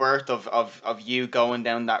the birth of you going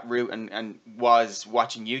down that route and was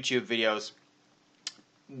watching YouTube videos.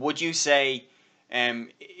 Would you say,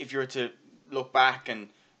 if you were to look back and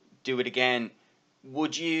do it again,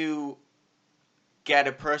 would you get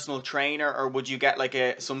a personal trainer, or would you get like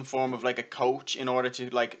some form of like a coach in order to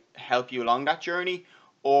like help you along that journey?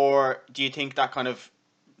 Or do you think that kind of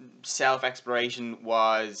self exploration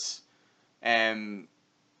um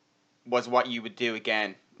was what you would do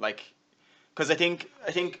again? Like, because I think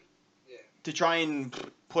Yeah. to try and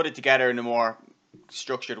put it together in a more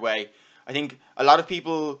structured way, I think a lot of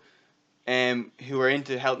people who are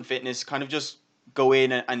into health and fitness kind of just go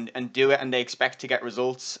in and do it, and they expect to get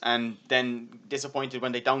results, and then disappointed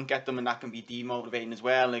when they don't get them, and that can be demotivating as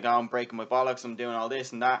well. Like, oh, I'm breaking my bollocks, I'm doing all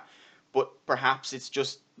this and that. But perhaps it's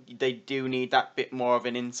just they do need that bit more of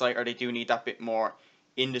an insight, or they do need that bit more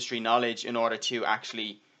industry knowledge in order to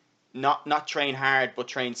actually not train hard but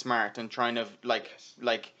train smart, and trying to Yes.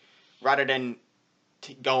 like rather than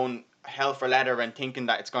going hell for leather and thinking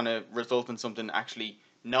that it's going to result in something, actually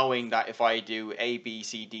knowing that if I do A, B,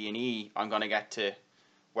 C, D, and E, I'm going to get to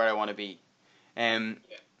where I want to be. Um,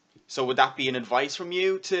 Yeah. so would that be an advice from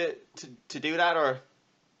you to do that, or?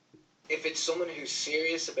 If it's someone who's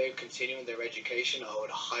serious about continuing their education, I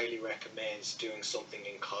would highly recommend doing something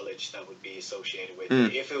in college that would be associated with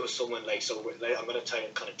it. If it was someone like, so like, I'm going to try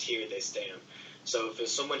and kind of tear this down. So if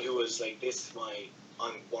it's someone who was like, this is my,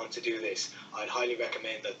 I want to do this, I'd highly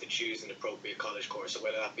recommend that they choose an appropriate college course. So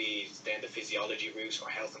whether that be then the physiology route, or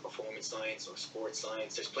health and performance science, or sports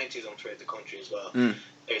science, there's plenty of them throughout the country as well.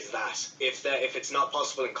 There's that. If it's not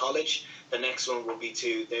possible in college, the next one will be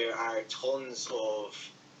there are tons of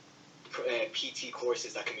PT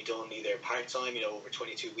courses that can be done either part-time, over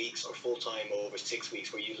 22 weeks, or full-time over 6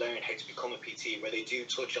 weeks, where you learn how to become a PT, where they do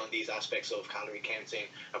touch on these aspects of calorie counting,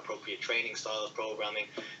 appropriate training styles, programming.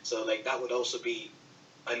 So like that would also be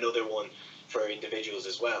another one for individuals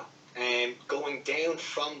as well. And going down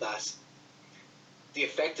from that, the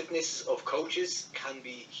effectiveness of coaches can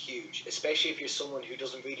be huge, especially if you're someone who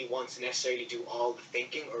doesn't really want to necessarily do all the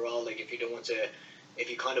thinking, or all, like, if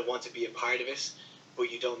you kind of want to be a part of it, but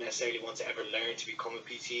you don't necessarily want to ever learn to become a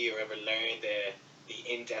PT, or ever learn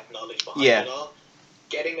the in-depth knowledge behind it all.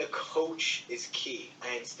 Getting a coach is key,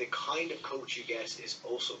 and the kind of coach you get is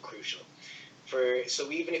also crucial. So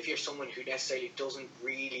even if you're someone who necessarily doesn't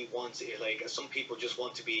really want to, like, some people just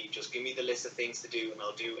want to be, just give me the list of things to do and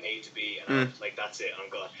I'll do A to B, and like, that's it, I'm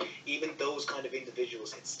gone. Even those kind of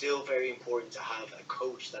individuals, it's still very important to have a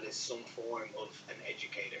coach that is some form of an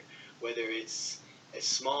educator, whether it's a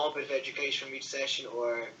small bit of education from each session,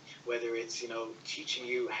 or whether it's teaching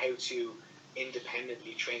you how to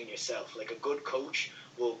independently train yourself. Like, a good coach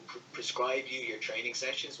will prescribe you your training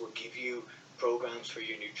sessions, will give you programs for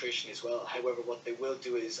your nutrition as well. However, what they will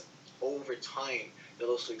do is, over time, they'll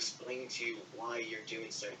also explain to you why you're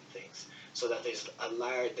doing certain things, so that there's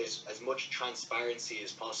as much transparency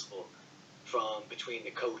as possible from between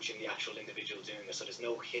the coach and the actual individual doing it. So there's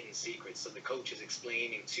no hidden secrets. So the coach is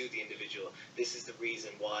explaining to the individual, this is the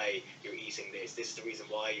reason why you're eating this. This is the reason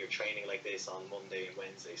why you're training like this on Monday and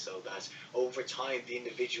Wednesday. So that over time, the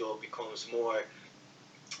individual becomes more,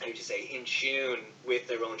 how do you say, in tune with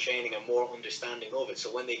their own training and more understanding of it.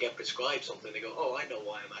 So when they get prescribed something, they go, oh, I know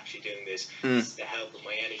why I'm actually doing this. This is to help with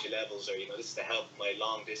my energy levels, or this is to help with my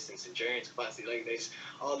long distance endurance capacity. Like, there's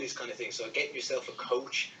all these kind of things. So getting yourself a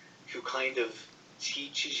coach who kind of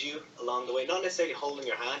teaches you along the way, not necessarily holding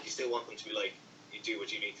your hand. You still want them to be like, you do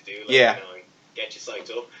what you need to do, like, and get you psyched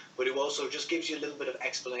up, but it also just gives you a little bit of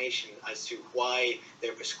explanation as to why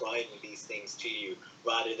they're prescribing these things to you,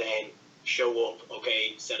 rather than show up,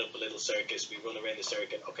 okay, set up a little circus, we run around the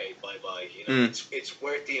circuit, okay, bye. It's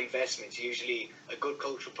worth the investment. Usually a good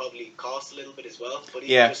coach will probably cost a little bit as well, but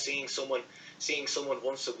even just seeing someone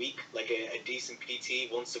once a week, like a decent PT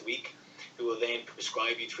once a week, who will then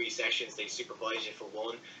prescribe you 3 sessions, they supervise you for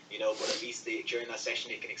 1, but at least during that session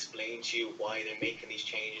they can explain to you why they're making these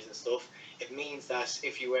changes and stuff. It means that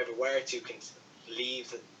if you ever were to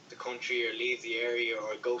leave the country, or leave the area,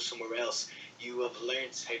 or go somewhere else, you have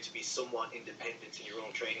learned how to be somewhat independent in your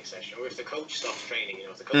own training session. Or if the coach stops training,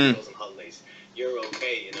 if the coach goes on holidays, you're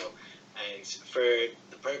okay, And for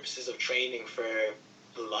the purposes of training for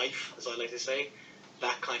life, as I like to say,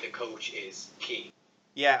 that kind of coach is key.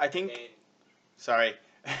 Yeah, I think. Sorry.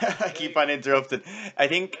 I keep on interrupting. I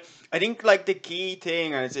think I think like the key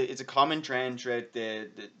thing, and it's a common trend throughout the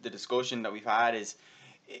discussion that we've had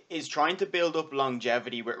is trying to build up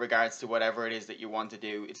longevity with regards to whatever it is that you want to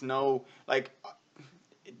do. It's no like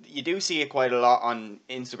you do see it quite a lot on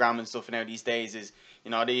Instagram and stuff now these days. Is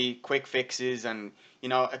the quick fixes, and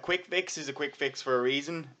a quick fix is a quick fix for a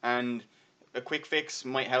reason, and a quick fix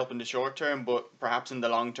might help in the short term, but perhaps in the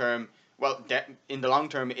long term, well, in the long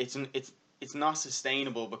term, it's not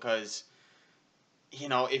sustainable because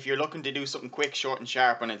if you're looking to do something quick, short, and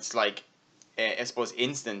sharp, and it's like I suppose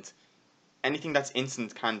instant, anything that's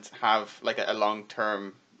instant can't have like a long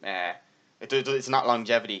term. It's not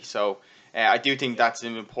longevity. So I do think that's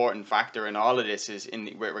an important factor in all of this is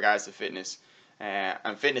with regards to fitness.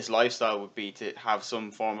 And fitness lifestyle would be to have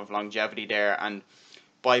some form of longevity there, and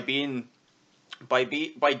by being by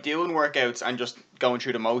doing workouts and just going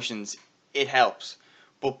through the motions, it helps.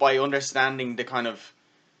 But by understanding the kind of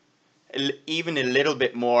even a little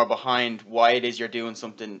bit more behind why it is you're doing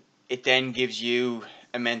something, it then gives you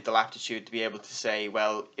a mental aptitude to be able to say,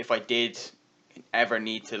 well, if I did ever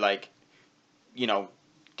need to you know,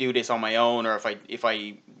 do this on my own, or if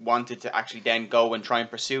I wanted to actually then go and try and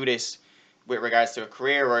pursue this with regards to a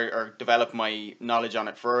career, or develop my knowledge on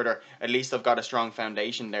it further, at least I've got a strong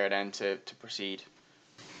foundation there then to proceed.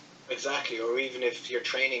 Exactly, or even if your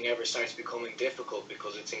training ever starts becoming difficult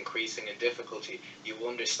because it's increasing in difficulty, you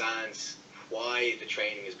understand why the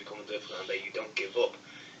training is becoming difficult and that you don't give up.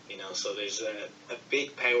 So there's a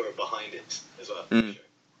big power behind it as well. Mm. Sure.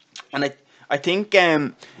 And I think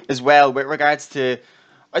as well with regards to,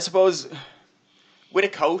 I suppose, with a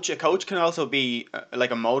coach can also be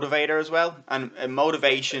like a motivator as well. And a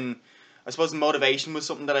motivation, I suppose motivation was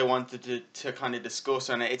something that I wanted to kind of discuss,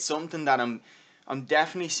 and it's something that I'm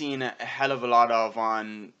definitely seeing a hell of a lot of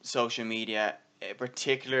on social media,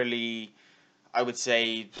 particularly I would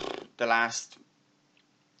say the last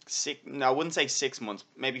no, I wouldn't say 6 months,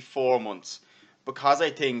 maybe 4 months, because I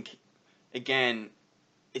think again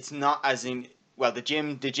it's not as in, well, the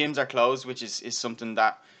gyms are closed, which is something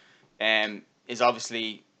that is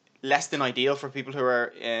obviously less than ideal for people who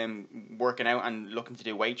are working out and looking to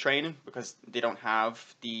do weight training, because they don't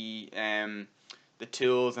have the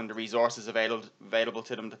tools and the resources available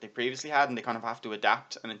to them that they previously had, and they kind of have to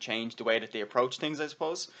adapt and change the way that they approach things, I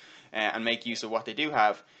suppose, and make use of what they do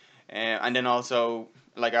have. And then also,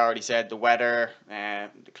 like I already said, the weather,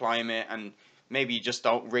 the climate, and maybe you just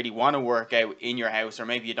don't really want to work out in your house, or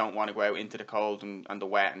maybe you don't want to go out into the cold and the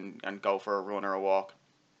wet and go for a run or a walk.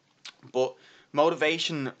 But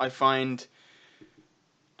motivation, I find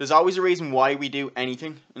there's always a reason why we do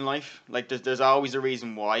anything in life. Like there's always a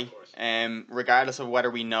reason why, regardless of whether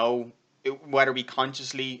we know, whether we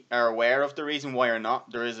consciously are aware of the reason why or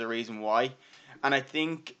not, there is a reason why. And I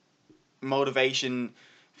think motivation,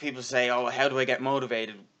 people say, oh, how do I get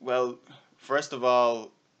motivated? Well, first of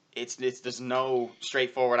all, it's there's no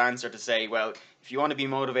straightforward answer to say, well, if you want to be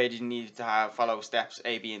motivated, you need to follow steps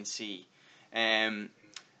A, B, and C. Um,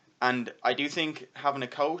 and I do think having a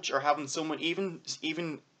coach, or having someone, even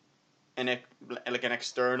in a like an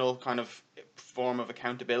external kind of form of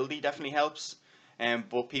accountability, definitely helps.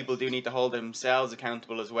 But people do need to hold themselves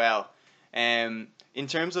accountable as well. In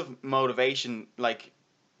terms of motivation, like,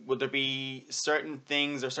 would there be certain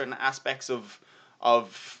things or certain aspects of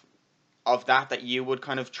that you would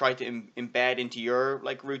kind of try to embed into your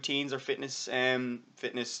like routines or fitness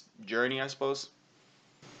journey, I suppose?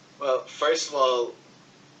 Well, first of all,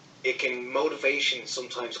 motivation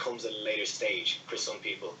sometimes comes at a later stage for some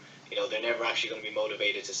people. They're never actually going to be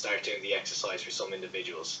motivated to start doing the exercise for some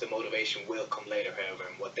individuals. The motivation will come later, however,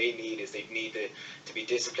 and what they need is they need to be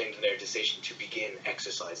disciplined in their decision to begin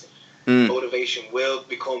exercising. Mm. Motivation will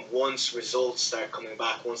become once results start coming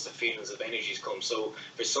back, once the feelings of energies come. So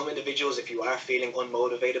for some individuals, if you are feeling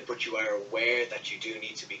unmotivated but you are aware that you do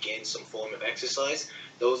need to begin some form of exercise,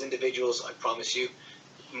 those individuals, I promise you,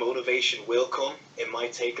 motivation will come. It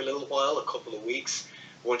might take a little while, a couple of weeks,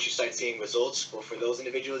 once you start seeing results. But for those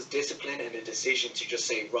individuals, discipline and a decision to just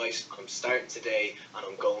say, right, I'm starting today and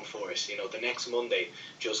I'm going for it. The next Monday,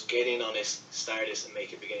 just get in on this, start this, and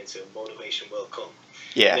make it begin to. Motivation will come.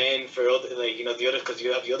 Yeah. Then for other, the other, because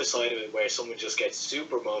you have the other side of it where someone just gets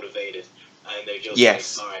super motivated and they're just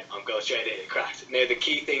Yes. like, all right, I'm going straight in and cracked. Now the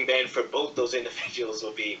key thing then for both those individuals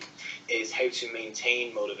is how to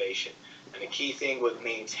maintain motivation. And the key thing with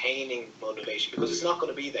maintaining motivation, because it's not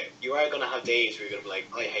going to be there. You are going to have days where you're going to be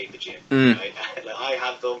like, I hate the gym. Right? Like, I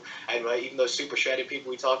have them, and right, even those super shredded people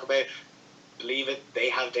we talk about, believe it, they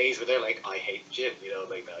have days where they're like, I hate the gym.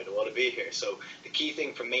 Like, I don't want to be here. So the key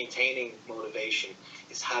thing for maintaining motivation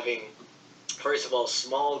is having, first of all,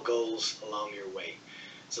 small goals along your way.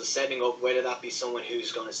 So setting up, whether that be someone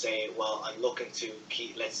who's going to say, well, I'm looking to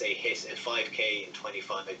keep, let's say, hit a 5K in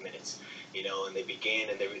 25 minutes, and they begin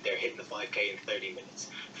and they're hitting the 5K in 30 minutes.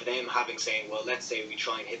 For them, having saying, well, let's say we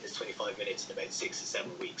try and hit this 25 minutes in about 6 to 7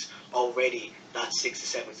 weeks. Already, that 6 to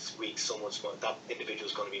 7 weeks, that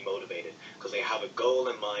individual's going to be motivated because they have a goal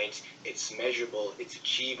in mind. It's measurable, it's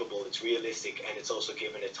achievable, it's realistic, and it's also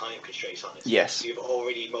given a time constraint on it. Yes. So you've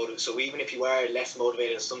already motivated. So even if you are less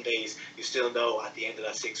motivated some days, you still know at the end of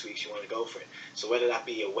that 6 weeks you want to go for it. So whether that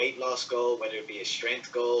be a weight loss goal, whether it be a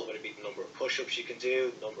strength goal, whether it be the number of push-ups you can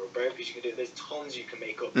do, the number of burpees you can do, there's tons you can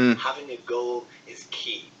make up. Having a goal is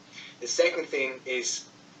key. The second thing is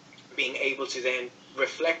being able to then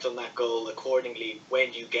reflect on that goal accordingly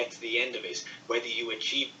when you get to the end of it, whether you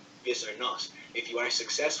achieve this or not. If you are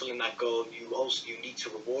successful in that goal, you need to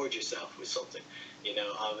reward yourself with something.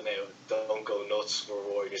 Don't go nuts,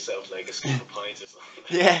 reward yourself like a scoop of pints or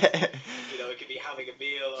something. Yeah. It could be having a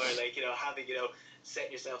meal or having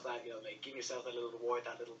setting yourself that giving yourself that little reward,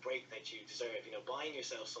 that little break that you deserve. Buying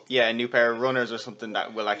yourself something. Yeah, a new pair of runners or something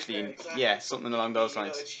that will actually, exactly. yeah, something along those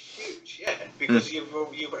lines. It's huge, yeah, because you've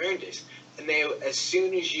earned it. And now, as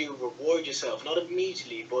soon as you reward yourself, not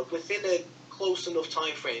immediately, but within a close enough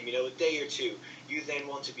time frame, a day or two, you then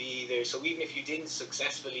want to be there. So even if you didn't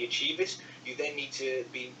successfully achieve it, you then need to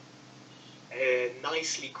be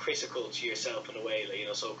nicely critical to yourself in a way,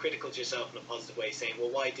 so critical to yourself in a positive way, saying, well,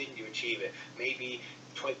 why didn't you achieve it? Maybe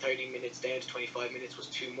 30 minutes down to 25 minutes was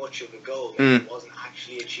too much of a goal. Maybe it wasn't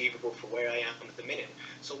actually achievable for where I am at the minute.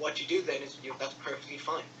 So what you do then is, that's perfectly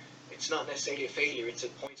fine. It's not necessarily a failure, it's a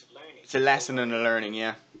point of learning. It's a lesson and a learning,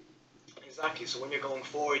 yeah. Exactly. So when you're going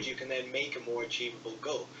forward, you can then make a more achievable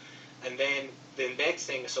goal. And then the next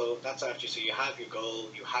thing, so that's after, so you have your goal,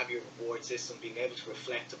 you have your reward system, being able to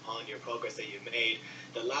reflect upon your progress that you've made.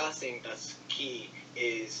 The last thing that's key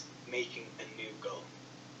is making a new goal.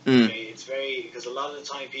 Okay, it's because a lot of the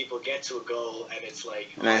time people get to a goal and it's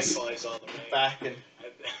like high fives all the way. Back and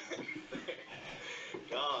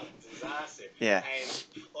God, disaster. Yeah. And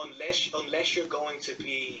unless you're going to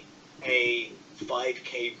be a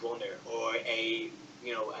 5K runner or a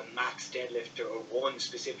max deadlifter or one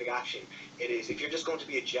specific action, if you're just going to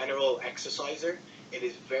be a general exerciser, it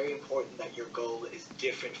is very important that your goal is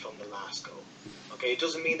different from the last goal. Okay, it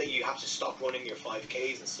doesn't mean that you have to stop running your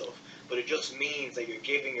 5Ks and stuff, but it just means that you're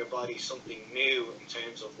giving your body something new in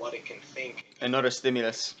terms of what it can think. Another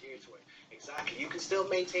stimulus. Exactly. You can still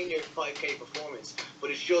maintain your 5K performance, but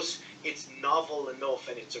it's novel enough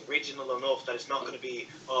and it's original enough that it's not going to be,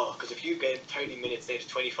 because if you get 30 minutes down to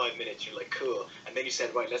 25 minutes, you're like, cool. And then you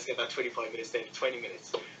said, right, let's get that 25 minutes down to 20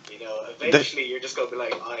 minutes. Eventually you're just going to be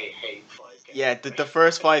like, I hate 5K. Yeah, the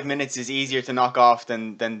first 5 minutes is easier to knock off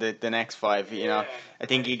than the next 5, I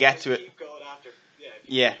think you get to it. Keep going after, if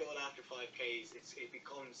you keep going after 5Ks, it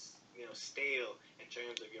becomes, stale in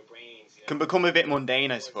terms of your brains. Can become a bit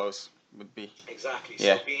mundane, I suppose. Would be exactly.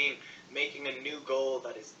 Yeah. So making a new goal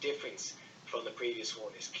that is different from the previous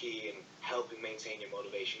one is key in helping maintain your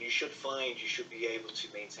motivation. You should be able to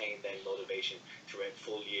maintain that motivation throughout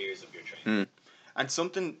full years of your training. And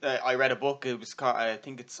something I read a book. It was called, I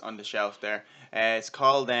think it's on the shelf there. It's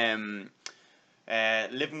called Living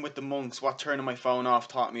with the Monks. What Turning My Phone Off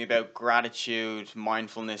Taught Me About Gratitude,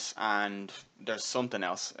 Mindfulness, and there's something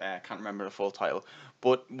else. I can't remember the full title.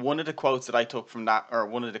 But one of the quotes that I took from that, or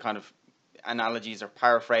one of the kind of analogies or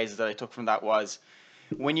paraphrases that I took from that was,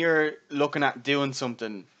 when you're looking at doing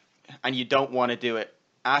something and you don't want to do it,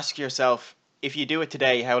 ask yourself, if you do it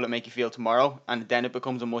today, how will it make you feel tomorrow? And then it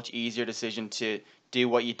becomes a much easier decision to do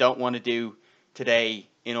what you don't want to do today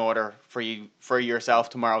in order for yourself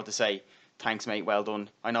tomorrow to say, thanks mate, well done.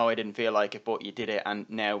 I know I didn't feel like it, but you did it, and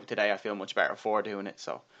now today I feel much better for doing it.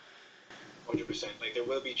 So 100%. Like, there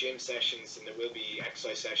will be gym sessions and there will be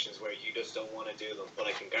exercise sessions where you just don't want to do them, but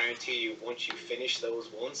I can guarantee you, once you finish those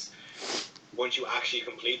once you actually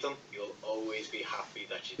complete them, you'll always be happy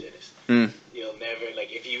that you did it. You'll never,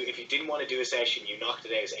 if you didn't want to do a session, you knocked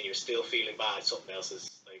it out and you're still feeling bad, something else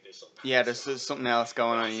is there's something. Yeah, there's something else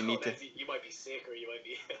going on. You need to. You might be sick or you might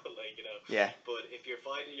be ill, Yeah. But if you're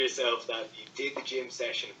finding yourself that you did the gym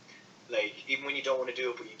session, even when you don't want to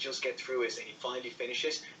do it, but you just get through it and you finally finish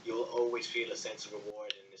it, you'll always feel a sense of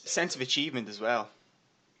reward and a sense of achievement as well.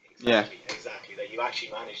 Exactly. That you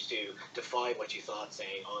actually managed to defy what you thought,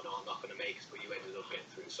 saying, "Oh no, I'm not going to make it," but you ended up getting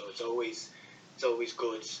through. So it's always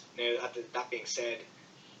good. Now, that being said,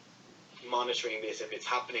 monitoring this, if it's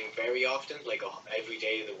happening very often, every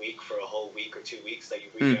day of the week for a whole week or 2 weeks, that you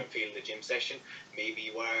really aren't feeling the gym session, maybe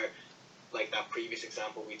you are like that previous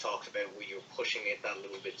example we talked about, where you're pushing it that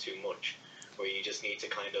little bit too much. where you just need to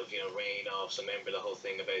kind of, rein off. So remember the whole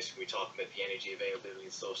thing about, we talking about the energy availability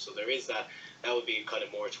and stuff. So there is that. That would be kind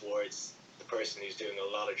of more towards the person who's doing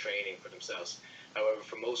a lot of training for themselves. However,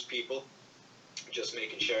 for most people, just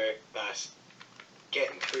making sure that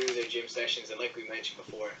getting through their gym sessions, and like we mentioned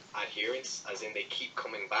before, adherence, as in they keep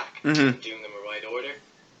coming back and doing them in right order,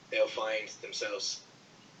 they'll find themselves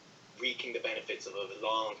reaping the benefits of a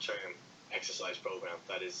long-term exercise program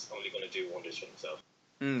that is only going to do wonders for themselves.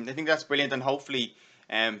 I think that's brilliant, and hopefully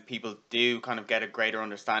people do kind of get a greater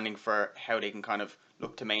understanding for how they can kind of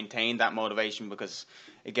look to maintain that motivation, because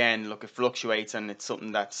again, look, it fluctuates, and it's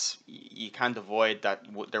something that's you can't avoid. That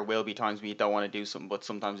there will be times when you don't want to do something, but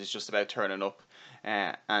sometimes it's just about turning up,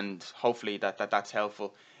 and hopefully that's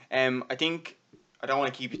helpful. I think I don't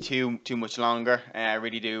want to keep you too much longer. I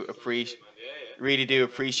really do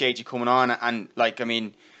appreciate you coming on, and like, I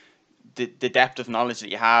mean, the depth of knowledge that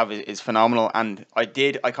you have is phenomenal. And I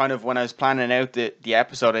kind of, when I was planning out the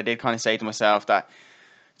episode, I did kind of say to myself that,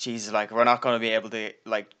 Jesus, like, we're not going to be able to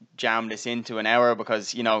like jam this into an hour,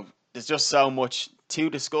 because there's just so much to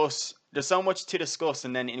discuss. There's so much to discuss,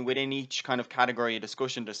 and then within each kind of category of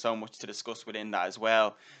discussion, there's so much to discuss within that as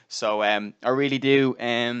well. So I really do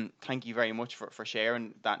thank you very much for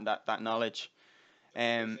sharing that knowledge.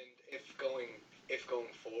 If going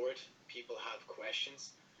forward, people have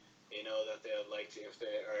questions, that they would like to, if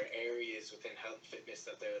there are areas within health and fitness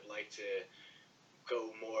that they would like to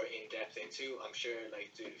go more in depth into, I'm sure,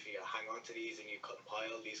 like, if you hang on to these and you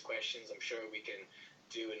compile these questions, I'm sure we can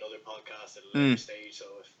do another podcast at a later stage. So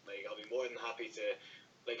I'll be more than happy to,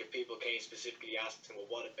 like, if people came specifically asking, well,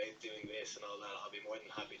 what about doing this and all that, I'll be more than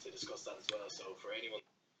happy to discuss that as well. So for anyone.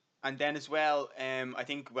 And then as well, I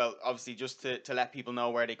think, well, obviously, just to let people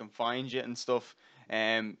know where they can find you and stuff.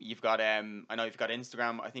 You've got I know you've got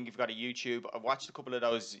Instagram. I think you've got a YouTube. I've watched a couple of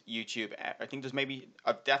those YouTube. I think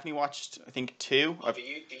I've definitely watched, I think, 2. The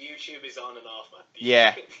YouTube is on and off, man.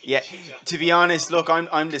 Yeah. To be honest, look,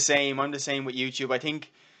 I'm the same. I'm the same with YouTube. I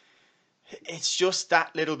think it's just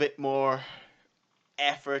that little bit more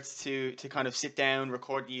effort to kind of sit down,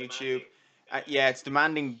 record the YouTube. Yeah, it's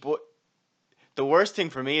demanding, but the worst thing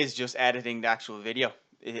for me is just editing the actual video.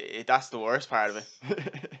 That's the worst part of it. I'm not an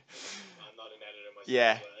editor myself.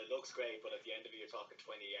 Yeah. It looks great, but at the end of it, you're talking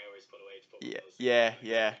 20 hours put away to put those. Yeah.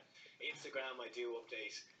 Instagram, I do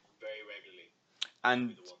update very regularly.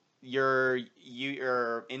 And your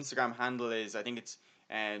Instagram handle is, I think it's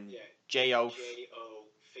JO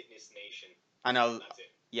Fitness Nation. And that's it.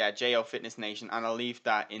 Yeah, JO Fitness Nation, and I'll leave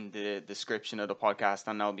that in the description of the podcast,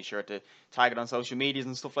 and I'll be sure to tag it on social medias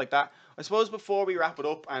and stuff like that. I suppose before we wrap it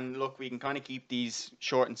up, and look, we can kind of keep these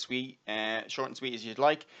short and sweet as you'd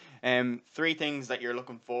like. 3 things that you're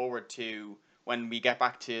looking forward to when we get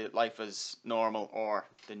back to life as normal, or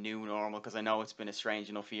the new normal, because I know it's been a strange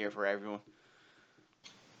enough year for everyone.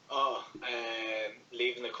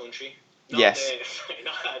 Leaving the country. Yes.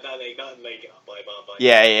 Not like bye.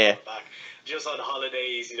 Yeah. Back. Just on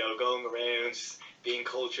holidays, going around, being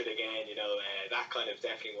cultured again, that kind of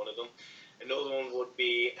definitely one of them. Another one would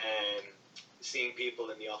be seeing people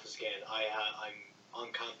in the office again. I'm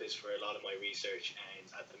on campus for a lot of my research, and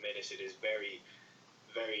at the minute it is very,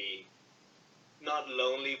 very not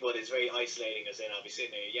lonely, but it's very isolating. As in, I'll be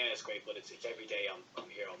sitting there, yeah, it's great, but it's every day I'm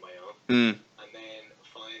here on my own. And then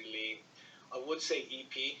finally, I would say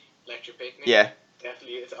EP. Lecture picnic. Yeah.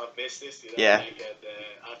 Definitely, I've missed this. Yeah.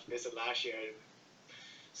 I've missed it last year.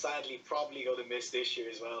 Sadly, probably going to miss this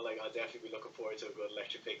year as well. Like, I'll definitely be looking forward to a good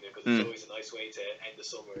lecture picnic, because it's always a nice way to end the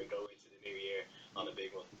summer and go into the new year on a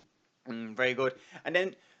big one. Very good. And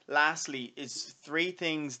then lastly is 3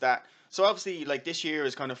 things that, so obviously, like, this year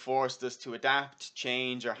has kind of forced us to adapt,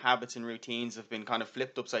 change. Our habits and routines have been kind of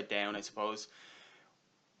flipped upside down, I suppose.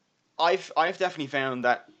 I've definitely found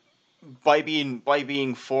that by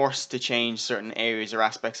being forced to change certain areas or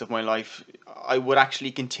aspects of my life, I would actually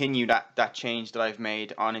continue that change that I've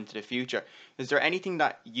made on into the future. Is there anything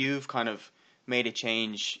that you've kind of made a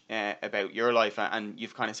change about your life, and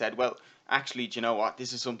you've kind of said, well, actually, do you know what?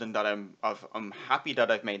 This is something that I'm happy that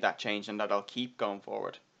I've made that change, and that I'll keep going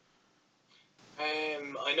forward.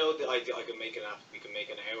 I know that I can make we can make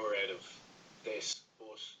an hour out of this,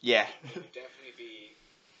 but yeah, it would definitely be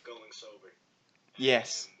going sober.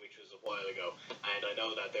 Yes. Which was a while ago, and I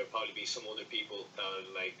know that there'll probably be some other people that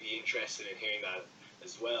would be interested in hearing that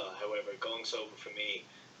as well. However, going sober for me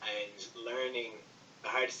and learning, the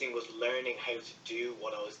hardest thing was learning how to do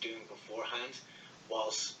what I was doing beforehand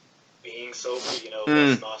whilst being sober.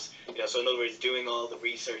 That's not, so in other words, doing all the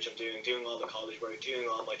research I'm doing all the college work, doing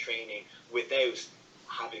all my training without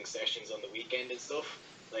having sessions on the weekend and stuff.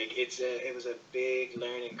 Like it was a big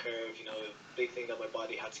learning curve, you know, a big thing that my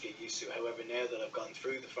body had to get used to. However, now that I've gone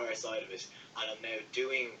through the far side of it, and I'm now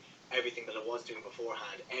doing everything that I was doing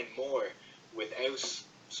beforehand and more without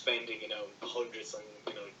spending, you know, hundreds on,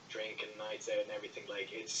 you know, drink and nights out and everything. Like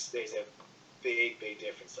there's a big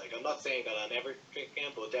difference. Like I'm not saying that I'll never drink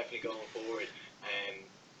again, but definitely going forward,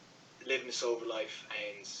 living a sober life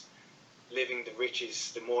and living the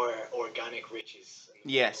riches, the more organic riches, and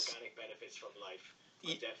the Yes. organic benefits from life.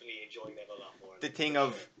 I'm definitely enjoying them a lot more. The like, thing for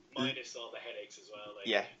of sure. Minus all the headaches as well. Like,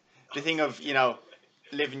 yeah, the thing of, you know,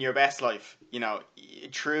 living your best life, you know,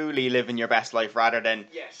 truly living your best life rather than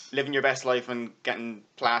yes, living your best life and getting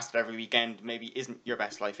plastered every weekend maybe isn't your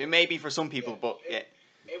best life. It may be for some people, but yeah.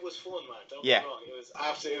 It was fun, man. Don't Yeah. get me wrong. It was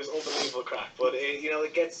absolutely, it was unbelievable crack. But it, you know,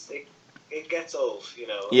 it gets old. You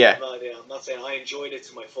know. Yeah. I'm not saying I enjoyed it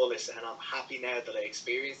to my fullest, and I'm happy now that I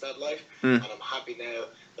experienced that life, Mm. and I'm happy now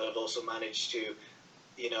that I've also managed to,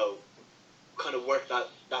 you know, kind of work that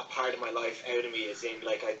part of my life out of me. As in,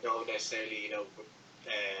 like, I don't necessarily, you know,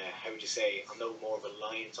 how would you say? I'm no more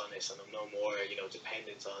reliant on this, and I'm no more, you know,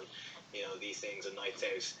 dependent on, you know, these things and nights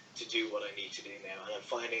out to do what I need to do now. And I'm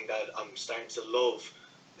finding that I'm starting to love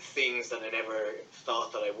things that I never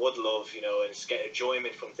thought that I would love, you know, and just get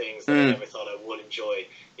enjoyment from things that I never thought I would enjoy,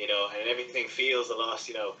 you know, and everything feels a lot,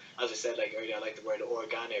 you know, as I said, like earlier, I like the word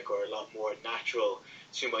organic or a lot more natural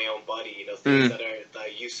to my own body, you know, things that I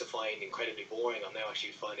used to find incredibly boring, I'm now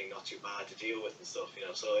actually finding not too bad to deal with and stuff, you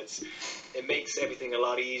know, so it makes everything a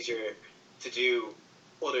lot easier to do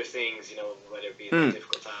other things, you know, whether it be the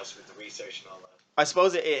difficult tasks with the research and all that. I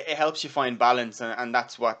suppose it helps you find balance, and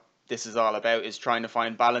that's what this is all about, is trying to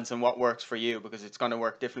find balance and what works for you, because it's going to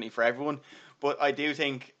work differently for everyone. But I do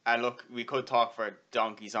think, look, we could talk for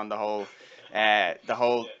donkeys on the whole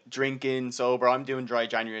drinking sober. I'm doing dry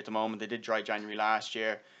January at the moment. I did dry January last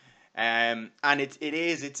year. And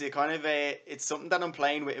it's a kind of it's something that I'm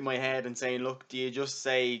playing with in my head and saying, look, do you just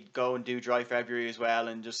say go and do dry February as well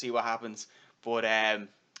and just see what happens? But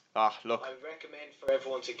look, I recommend for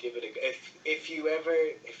everyone to give it a go.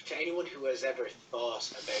 If to anyone who has ever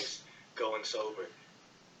thought about going sober,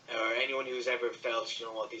 or anyone who's ever felt, you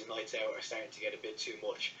know what, these nights out are starting to get a bit too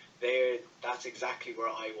much, that's exactly where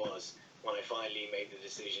I was when I finally made the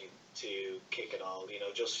decision to kick it all. You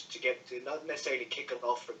know, just to not necessarily kick it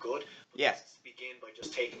off for good, but just begin by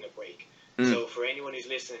just taking a break. So for anyone who's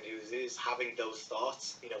listening who is having those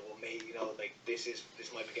thoughts, you know, well, maybe, you know, like this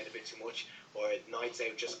might be getting a bit too much, or nights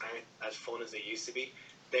out just aren't as fun as they used to be.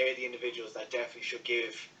 They're the individuals that definitely should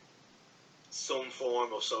give some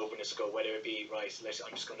form of soberness a go, whether it be, right,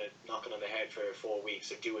 I'm just going to knock it on the head for 4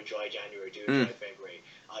 weeks, or do a dry January, do a dry February.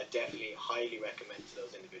 I definitely highly recommend to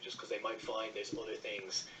those individuals, because they might find there's other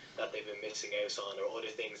things that they've been missing out on, or other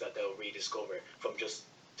things that they'll rediscover from just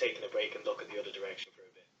taking a break and looking the other direction for a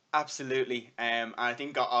bit. Absolutely. I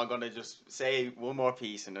think I'm gonna just say one more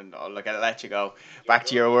piece, and then I'll let you go back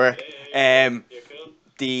to your work. You're cool.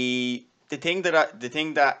 The thing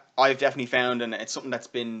that I've definitely found, and it's something that's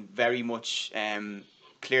been very much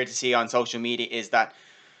clear to see on social media, is that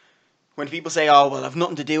when people say, "Oh, well, I've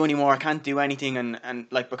nothing to do anymore. I can't do anything," and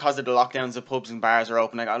like because of the lockdowns, the pubs and bars are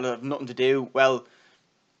open, like I have nothing to do. Well,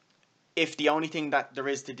 if the only thing that there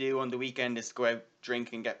is to do on the weekend is to go out,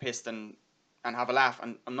 drink, and get pissed and have a laugh,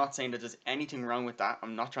 and I'm not saying that there's anything wrong with that.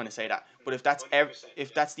 I'm not trying to say that. But if that's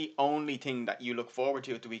if that's the only thing that you look forward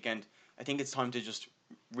to at the weekend, I think it's time to just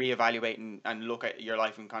reevaluate and look at your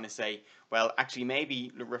life and kind of say, well, actually,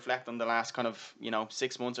 maybe reflect on the last kind of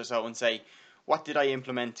 6 months or so and say, what did I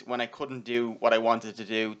implement when I couldn't do what I wanted to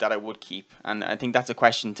do that I would keep? And I think that's a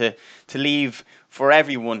question to leave for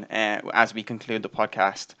everyone as we conclude the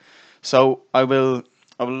podcast. So I will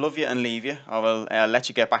love you and leave you. I will let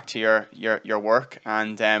you get back to your work.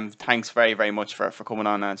 And thanks very, very much for coming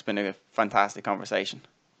on. It's been a fantastic conversation.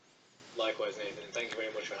 Likewise, Nathan. And thank you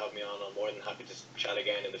very much for having me on. I'm more than happy to chat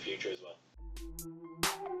again in the future as well.